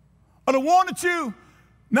 Or the one that you,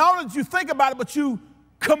 not only did you think about it, but you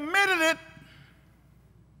committed it.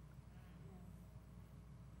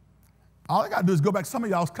 All I got to do is go back some of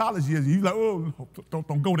y'all's college years, and you're like, oh,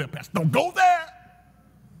 don't go there, Pastor. Don't go there.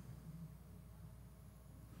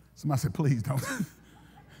 Somebody said, please don't.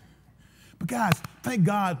 But guys, thank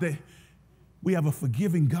God that we have a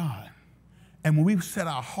forgiving God. And when we set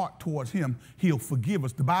our heart towards him, he'll forgive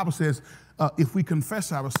us. The Bible says, if we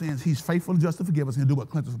confess our sins, he's faithful and just to forgive us and do what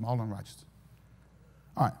cleanses us from all unrighteousness.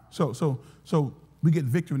 All right, so we get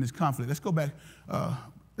victory in this conflict. Let's go back.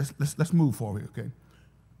 Let's move forward here, okay?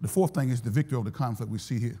 The fourth thing is the victory over the conflict we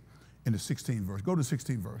see here in the 16th verse. Go to the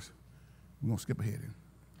 16th verse. We're going to skip ahead here.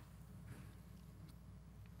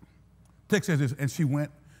 The text says this, and she went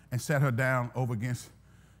and sat her down over against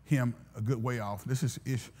him a good way off. This is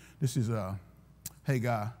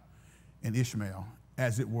Hagar and Ishmael,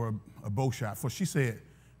 as it were a bow shot. For she said,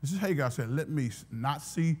 this is Hagar said, let me not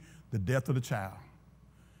see the death of the child.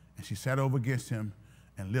 And she sat over against him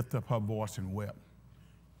and lifted up her voice and wept.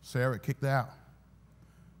 Sarah kicked her out.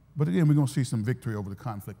 But again, we're going to see some victory over the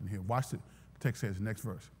conflict in here. Watch the text says, next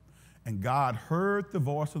verse. And God heard the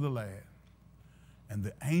voice of the lad, and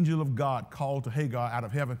the angel of God called to Hagar out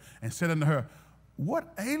of heaven and said unto her,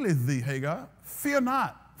 what aileth thee, Hagar? Fear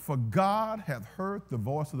not, for God hath heard the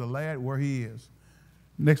voice of the lad where he is.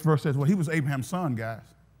 Next verse says, well, he was Abraham's son, guys.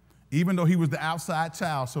 Even though he was the outside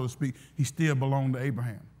child, so to speak, he still belonged to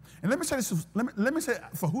Abraham. And let me say this, let me say,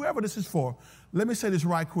 for whoever this is for, let me say this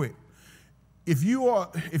right quick. If you are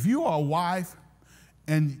a wife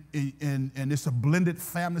and it's a blended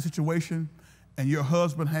family situation and your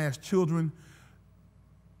husband has children,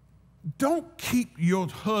 don't keep your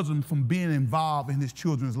husband from being involved in his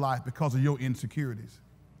children's life because of your insecurities.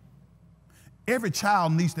 Every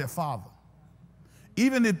child needs their father.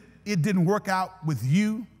 Even if it didn't work out with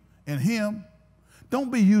you and him,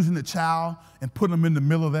 don't be using the child and putting them in the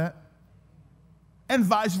middle of that. And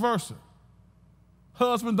vice versa.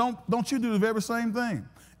 Husband, don't you do the very same thing.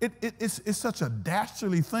 It's such a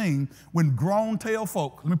dastardly thing when grown-tail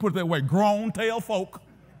folk, let me put it that way, grown-tail folk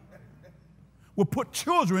will put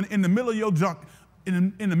children in the middle of your junk,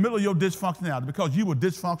 in the middle of your dysfunctionality because you were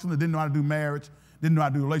dysfunctional, didn't know how to do marriage, didn't know how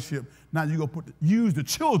to do a relationship. Now you go use the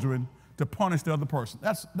children to punish the other person.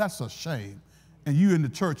 That's a shame. And you in the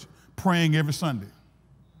church praying every Sunday.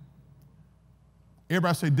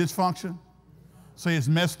 Everybody say dysfunction. Say it's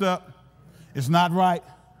messed up. It's not right.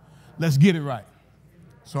 Let's get it right.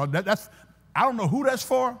 So that's, I don't know who that's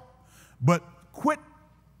for, but quit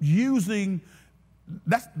using,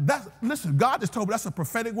 listen, God just told me that's a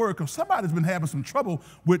prophetic word because somebody's been having some trouble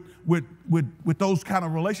with those kind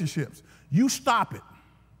of relationships. You stop it.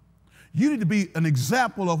 You need to be an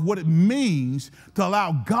example of what it means to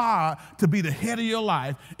allow God to be the head of your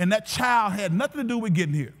life, and that child had nothing to do with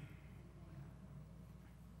getting here.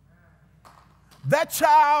 That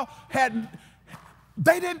child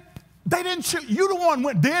they didn't choose. You the one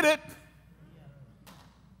went did it.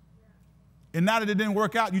 And now that it didn't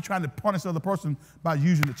work out, you're trying to punish the other person by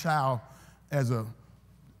using the child as a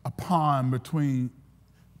pawn between.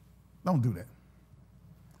 Don't do that.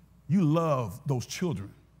 You love those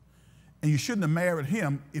children. And you shouldn't have married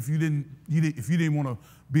him if you didn't want to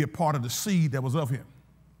be a part of the seed that was of him.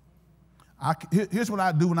 Here's what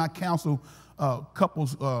I do when I counsel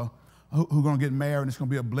couples who are going to get married and it's going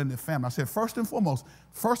to be a blended family. I said, first of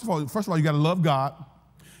all, you got to love God,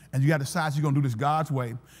 and you got to decide you're going to do this God's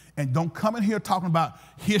way. And don't come in here talking about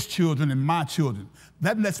his children and my children.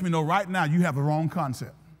 That lets me know right now you have the wrong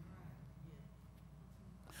concept.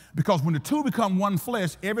 Because when the two become one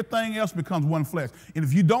flesh, everything else becomes one flesh. And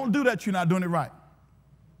if you don't do that, you're not doing it right.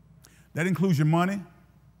 That includes your money.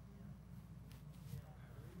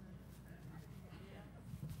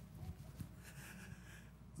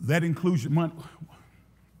 That includes your money.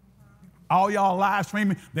 All y'all live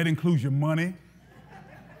streaming, that includes your money.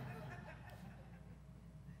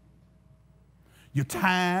 Your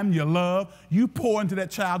time, your love. You pour into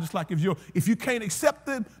that child just like if you can't accept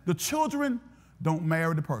the children, don't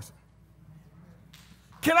marry the person.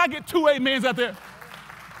 Can I get 2 amens out there?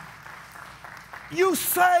 You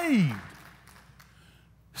saved,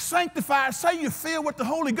 sanctified, say you filled with the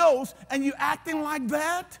Holy Ghost, and you acting like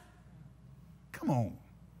that? Come on.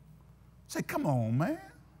 Say, come on, man.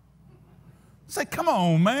 Say, come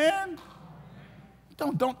on, man.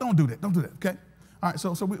 Don't do that. Don't do that, okay? All right,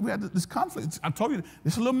 so we had this conflict. I told you,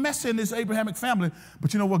 it's a little messy in this Abrahamic family,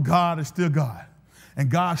 but you know what? God is still God. And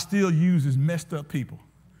God still uses messed up people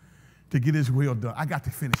to get his will done. I got to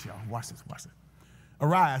finish, y'all. Watch this.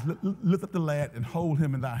 Arise, lift up the lad and hold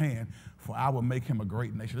him in thy hand, for I will make him a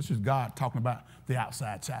great nation. This is God talking about the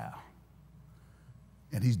outside child.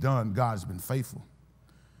 And he's done. God has been faithful.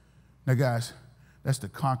 Now, guys, that's the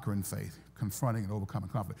conquering faith, confronting and overcoming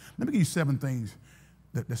conflict. Let me give you 7 things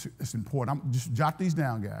that's important. Just jot these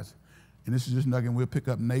down, guys. And this is just nugget. We'll pick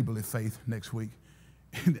up neighborly faith next week.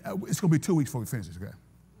 And it's going to be 2 weeks before we finish this, okay?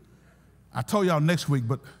 I told y'all next week,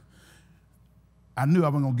 but I knew I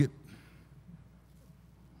wasn't going to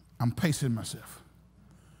I'm pacing myself,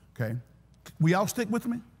 okay? Will y'all stick with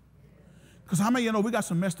me? Because how many of you know we got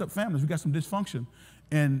some messed up families, we got some dysfunction,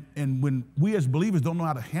 and when we as believers don't know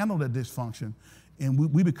how to handle that dysfunction, and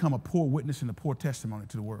we become a poor witness and a poor testimony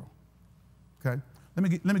to the world, okay? Let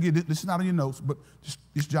me get this is not on your notes, but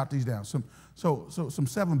just jot these down. Some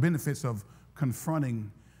 7 benefits of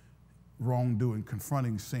confronting wrongdoing,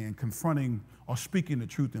 confronting sin, confronting or speaking the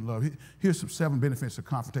truth in love. Here's some 7 benefits of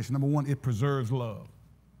confrontation. Number 1, it preserves love.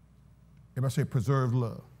 Everybody say preserve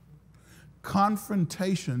love.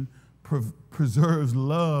 Confrontation preserves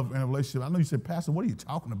love in a relationship. I know you said, Pastor, what are you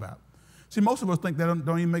talking about? See, most of us think that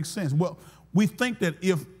don't even make sense. Well, we think that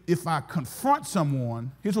if I confront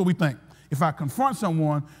someone, here's what we think. If I confront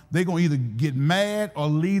someone, they're going to either get mad or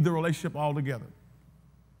leave the relationship altogether.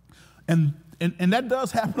 And that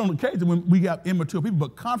does happen on occasion when we got immature people,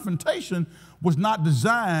 but confrontation was not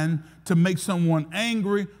designed to make someone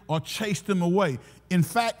angry or chase them away. In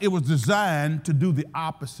fact, it was designed to do the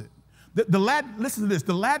opposite. Listen to this,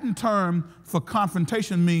 the Latin term for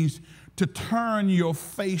confrontation means to turn your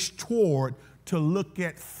face toward, to look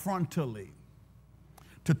at frontally,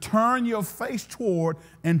 to turn your face toward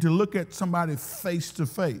and to look at somebody face to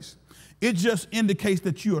face. It just indicates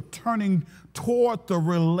that you are turning toward the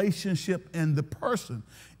relationship and the person.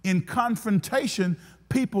 In confrontation,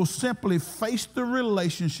 people simply face the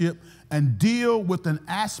relationship and deal with an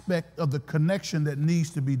aspect of the connection that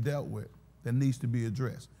needs to be dealt with, that needs to be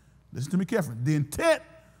addressed. Listen to me carefully. The intent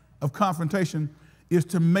of confrontation is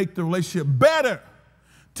to make the relationship better,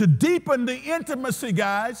 to deepen the intimacy,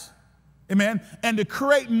 guys. Amen. And to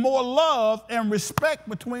create more love and respect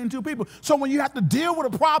between two people. So when you have to deal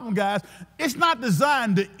with a problem, guys, it's not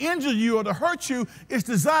designed to injure you or to hurt you. It's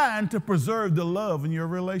designed to preserve the love in your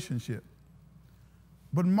relationship.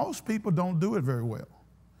 But most people don't do it very well.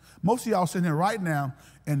 Most of y'all sitting here right now,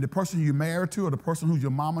 and the person you're married to or the person who's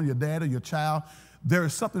your mama, your dad, or your child, there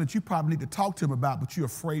is something that you probably need to talk to them about, but you're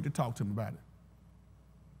afraid to talk to them about it.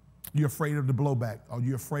 You're afraid of the blowback, or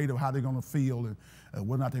you're afraid of how they're going to feel, and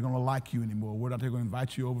whether or not they're going to like you anymore, whether or not they're going to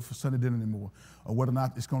invite you over for Sunday dinner anymore, or whether or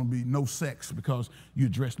not it's going to be no sex because you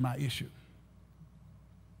addressed my issue.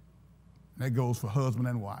 And that goes for husband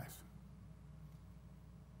and wife.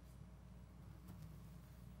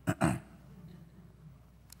 Let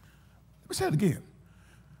me say it again.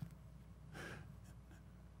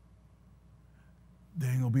 There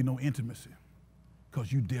ain't going to be no intimacy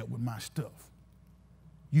because you dealt with my stuff.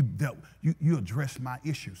 You addressed my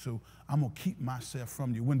issue, so I'm going to keep myself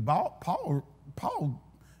from you. When Paul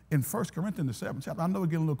in 1 Corinthians, the 7th chapter, I know we're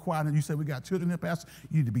getting a little quiet, and you say we got children here, Pastor.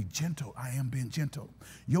 You need to be gentle. I am being gentle.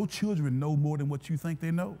 Your children know more than what you think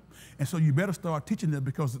they know. And so you better start teaching them,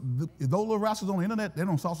 because those little rascals on the internet, they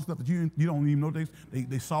don't saw some stuff that you don't even know.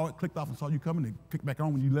 They saw it, clicked off and saw you coming, they clicked back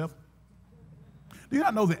on when you left. Do you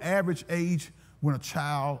not know the average age when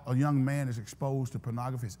a young man is exposed to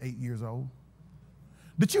pornography is 8 years old?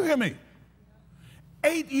 Did you hear me?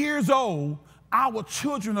 8 years old, our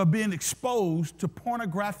children are being exposed to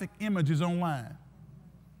pornographic images online.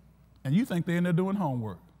 And you think they're in there doing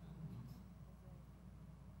homework.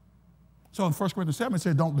 So in 1 Corinthians 7, it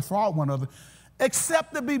says, don't defraud one another,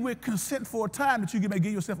 except to be with consent for a time that you may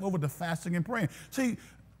give yourself over to fasting and praying. See,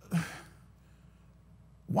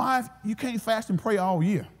 wife, you can't fast and pray all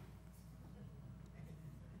year.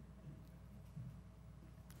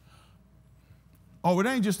 Oh, it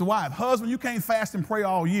ain't just the wife. Husband, you can't fast and pray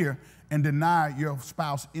all year and deny your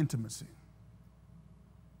spouse intimacy.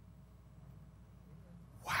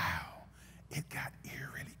 Wow, it got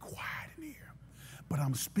eerily quiet in here. But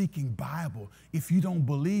I'm speaking Bible. If you don't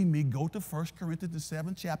believe me, go to 1 Corinthians, the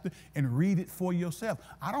 7th chapter, and read it for yourself.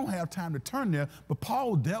 I don't have time to turn there, but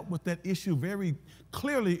Paul dealt with that issue very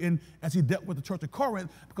clearly as he dealt with the church of Corinth,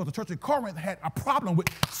 because the church of Corinth had a problem with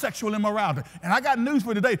sexual immorality. And I got news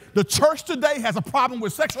for you today. The church today has a problem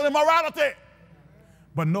with sexual immorality,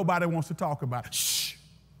 but nobody wants to talk about it. Shh.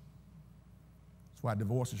 That's why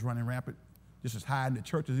divorce is running rampant, just as high in the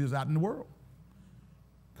church as it is out in the world,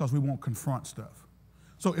 because we won't confront stuff.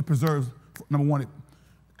 So it preserves, number one,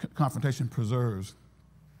 confrontation preserves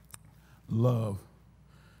love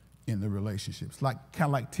in the relationships. Kind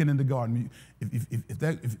of like tending the garden.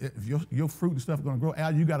 If your fruit and stuff are going to grow,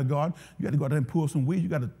 Al, you got a garden, you got to go out there and pull some weeds. You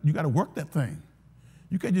got to work that thing.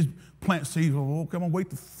 You can't just plant seeds. Oh, come on,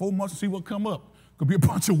 wait 4 months to see what come up. Could be a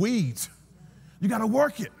bunch of weeds. You got to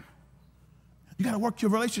work it. You got to work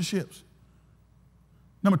your relationships.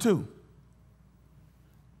 Number two,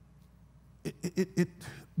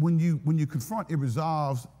 when you confront, it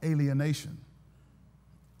resolves alienation.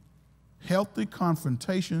 Healthy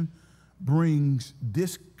confrontation brings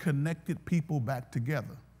disconnected people back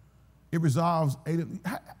together. It resolves alienation.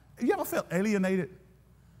 You ever felt alienated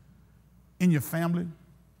in your family?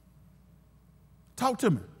 Talk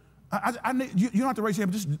to me. You don't have to raise your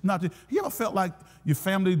hand, but just not to. You ever felt like your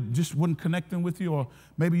family just wasn't connecting with you, or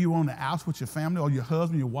maybe you were on the outs with your family, or your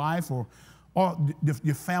husband, your wife, or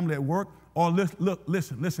your family at work? Or look,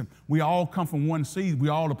 listen, we all come from one seed. We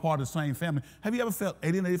all are part of the same family. Have you ever felt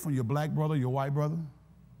alienated from your black brother, your white brother?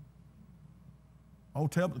 Oh,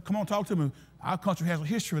 come on, talk to me. Our country has a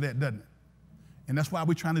history of that, doesn't it? And that's why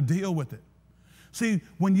we're trying to deal with it. See,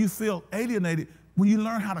 when you feel alienated, when you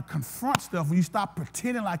learn how to confront stuff, when you stop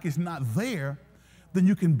pretending like it's not there, then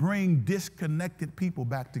you can bring disconnected people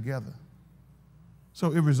back together.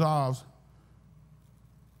 So it resolves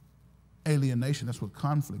alienation. That's what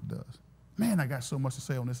conflict does. Man, I got so much to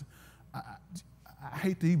say on this. I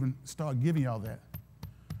hate to even start giving y'all that.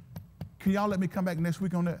 Can y'all let me come back next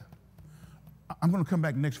week on that? I'm going to come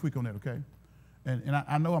back next week on that, okay? And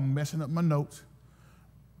I know I'm messing up my notes,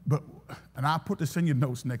 and I'll put this in your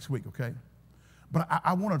notes next week, okay? But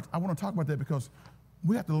I want to talk about that, because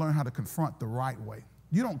we have to learn how to confront the right way.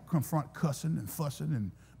 You don't confront cussing and fussing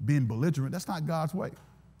and being belligerent. That's not God's way.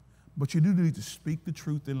 But you do need to speak the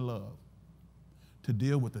truth in love to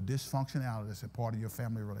deal with the dysfunctionality that's a part of your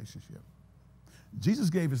family relationship. Jesus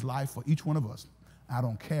gave his life for each one of us out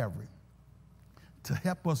on Calvary to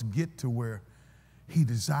help us get to where he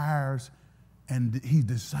desires and he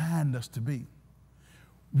designed us to be.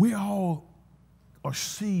 We all are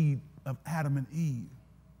seed of Adam and Eve,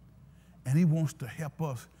 and he wants to help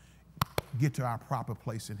us get to our proper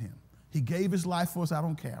place in him. He gave his life for us out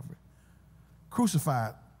on Calvary,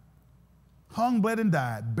 crucified, hung, bled, and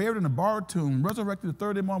died, buried in a borrowed tomb, resurrected the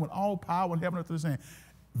third day morning with all power in heaven and earth in his hand.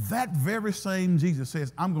 That very same Jesus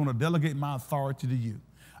says, I'm going to delegate my authority to you.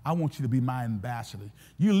 I want you to be my ambassador.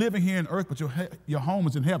 You're living here on earth, but your home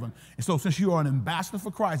is in heaven. And so since you are an ambassador for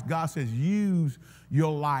Christ, God says, use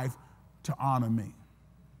your life to honor me,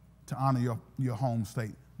 to honor your home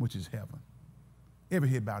state, which is heaven. Every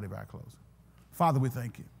head bowed, every eye closed. Father, we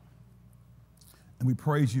thank you. And we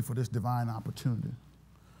praise you for this divine opportunity.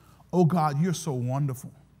 Oh God, you're so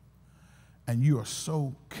wonderful. And you are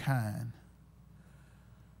so kind.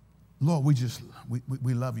 Lord,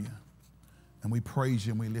 we love you. And we praise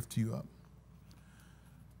you and we lift you up.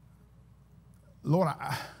 Lord,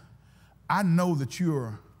 I know that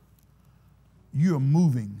you're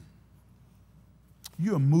moving.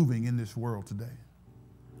 You're moving in this world today.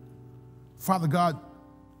 Father God,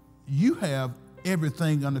 you have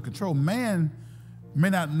everything under control. Man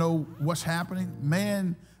may not know what's happening.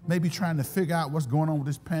 Man may be trying to figure out what's going on with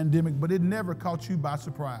this pandemic, but it never caught you by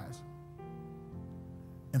surprise.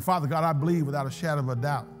 And Father God, I believe without a shadow of a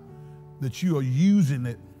doubt that you are using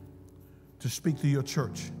it to speak to your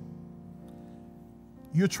church.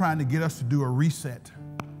 You're trying to get us to do a reset,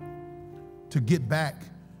 to get back,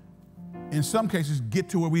 in some cases, get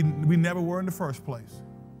to where we never were in the first place.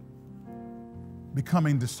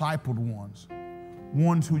 Becoming discipled ones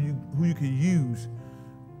who you can use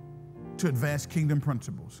to advance kingdom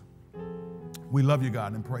principles. We love you,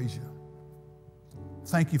 God, and praise you.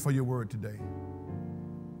 Thank you for your word today.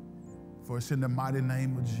 For it's in the mighty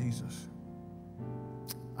name of Jesus.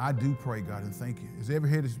 I do pray, God, and thank you. As every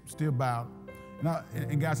head is still bowed,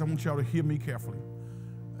 and guys, I want y'all to hear me carefully.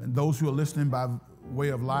 And those who are listening by way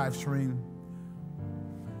of live stream,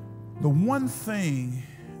 the one thing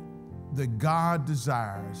that God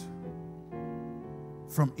desires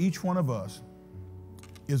from each one of us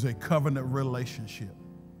is a covenant relationship.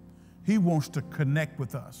 He wants to connect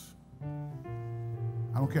with us.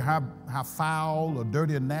 I don't care how foul or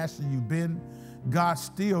dirty or nasty you've been, God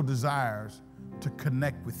still desires to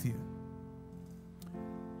connect with you.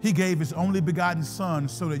 He gave his only begotten Son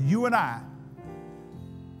so that you and I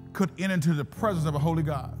could enter into the presence of a holy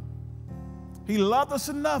God. He loved us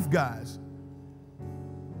enough, guys,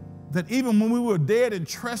 that even when we were dead in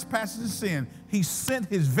trespasses and sin, he sent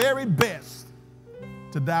his very best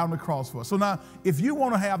to die on the cross for us. So now, if you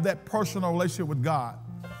want to have that personal relationship with God,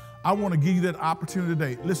 I want to give you that opportunity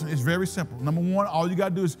today. Listen, it's very simple. Number one, all you got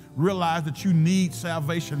to do is realize that you need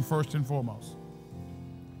salvation first and foremost.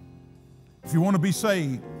 If you want to be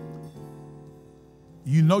saved,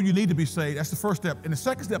 you know you need to be saved. That's the first step. And the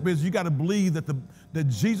second step is you got to believe that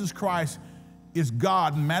Jesus Christ is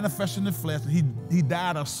God manifested in the flesh. He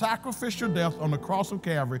died a sacrificial death on the cross of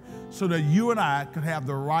Calvary so that you and I could have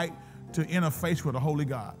the right to interface with a holy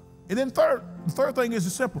God. And then the third thing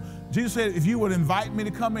is simple. Jesus said, if you would invite me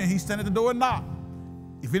to come in, he's standing at the door and knock.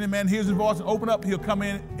 If any man hears his voice and open up, he'll come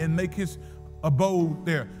in and make his abode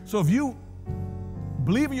there. So if you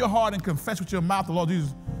believe in your heart and confess with your mouth the Lord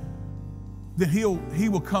Jesus, then he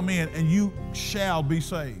will come in and you shall be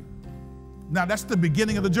saved. Now that's the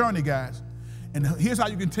beginning of the journey, guys. And here's how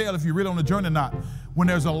you can tell if you're really on the journey or not. When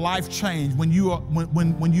there's a life change, when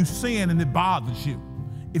you sin and it bothers you.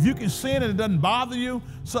 If you can sin and it doesn't bother you,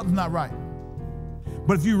 something's not right.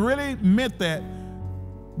 But if you really meant that,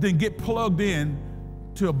 then get plugged in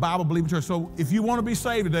to a Bible-believing church. So if you want to be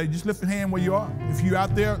saved today, just lift your hand where you are. If you're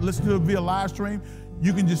out there listening to it via live stream,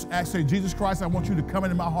 you can just say, Jesus Christ, I want you to come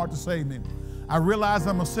into my heart to save me. I realize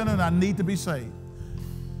I'm a sinner and I need to be saved.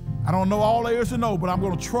 I don't know all there is to know, but I'm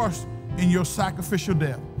going to trust in your sacrificial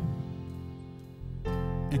death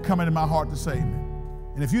and come into my heart to save me.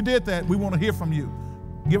 And if you did that, we want to hear from you.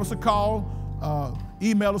 Give us a call,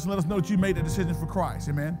 email us and let us know that you made that decision for Christ,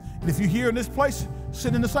 amen? And if you're here in this place,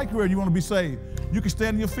 sitting in the sanctuary, and you want to be saved, you can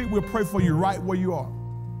stand on your feet. We'll pray for you right where you are.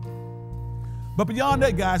 But beyond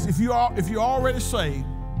that, guys, if you're already saved,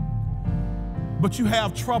 but you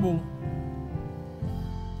have trouble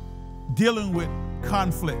dealing with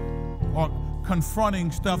conflict or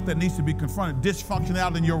confronting stuff that needs to be confronted,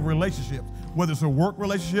 dysfunctionality in your relationships, whether it's a work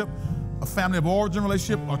relationship a family of origin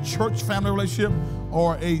relationship, a church family relationship,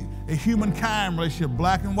 or a humankind relationship,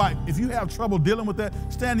 black and white. If you have trouble dealing with that,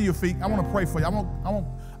 stand to your feet. I want to pray for you.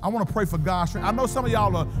 I want to pray for God's strength. I know some of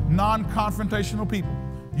y'all are non-confrontational people.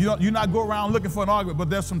 You're not go around looking for an argument, but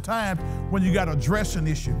there's some times when you got to address an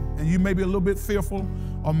issue, and you may be a little bit fearful,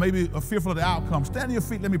 or maybe fearful of the outcome. Stand to your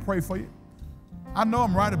feet. Let me pray for you. I know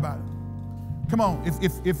I'm right about it. Come on.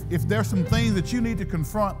 If there's some things that you need to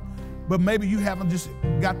confront, but maybe you haven't just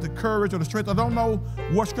got the courage or the strength, I don't know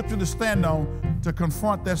what scripture to stand on to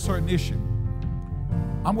confront that certain issue,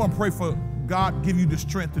 I'm going to pray for God give you the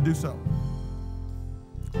strength to do so.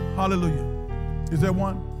 Hallelujah. Is there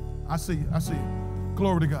one? I see you. I see you.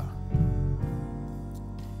 Glory to God.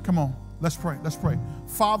 Come on. Let's pray. Let's pray.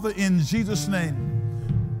 Father, in Jesus'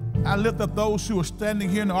 name, I lift up those who are standing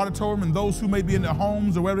here in the auditorium and those who may be in their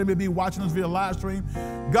homes or wherever they may be watching us via live stream.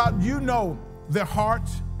 God, you know their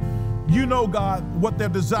hearts. You know, God, what their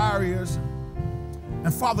desire is.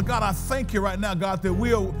 And Father God, I thank you right now, God, that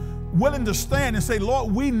we are willing to stand and say,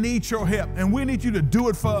 Lord, we need your help and we need you to do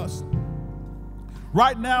it for us.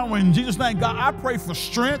 Right now, in Jesus' name, God, I pray for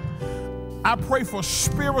strength. I pray for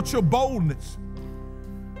spiritual boldness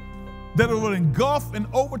that it will engulf and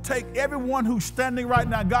overtake everyone who's standing right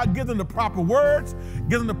now. God, give them the proper words,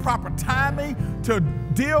 give them the proper timing to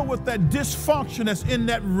deal with that dysfunction that's in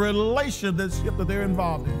that relationship that they're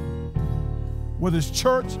involved in. Whether it's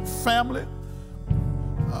church, family,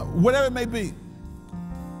 whatever it may be,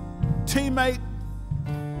 teammate,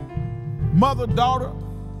 mother, daughter,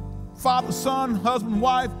 father, son, husband,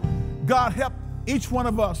 wife. God, help each one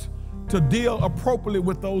of us to deal appropriately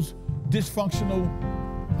with those dysfunctional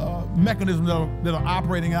mechanisms that are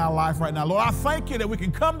operating in our life right now. Lord, I thank you that we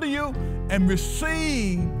can come to you and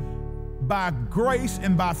receive by grace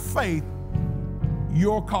and by faith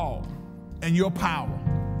your call and your power.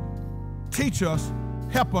 Teach us,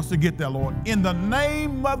 help us to get there, Lord. In the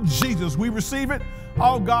name of Jesus, we receive it.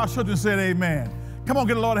 All God's children said amen. Come on,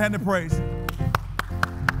 give the Lord a hand of praise.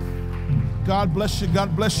 God bless you,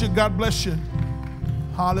 God bless you, God bless you.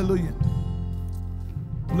 Hallelujah.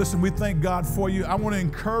 Listen, we thank God for you. I want to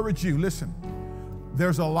encourage you. Listen,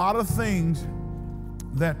 there's a lot of things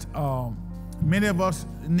that many of us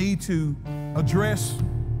need to address.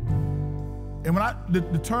 And when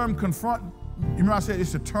the term confront, you remember I said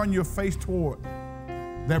it's to turn your face toward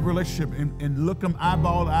that relationship and look them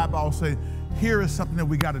eyeball to eyeball, say, here is something that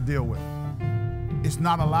we got to deal with. It's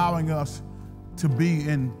not allowing us to be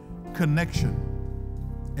in connection,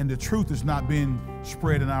 and the truth is not being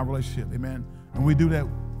spread in our relationship. Amen. And we do that,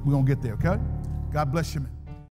 we're going to get there, okay? God bless you, man.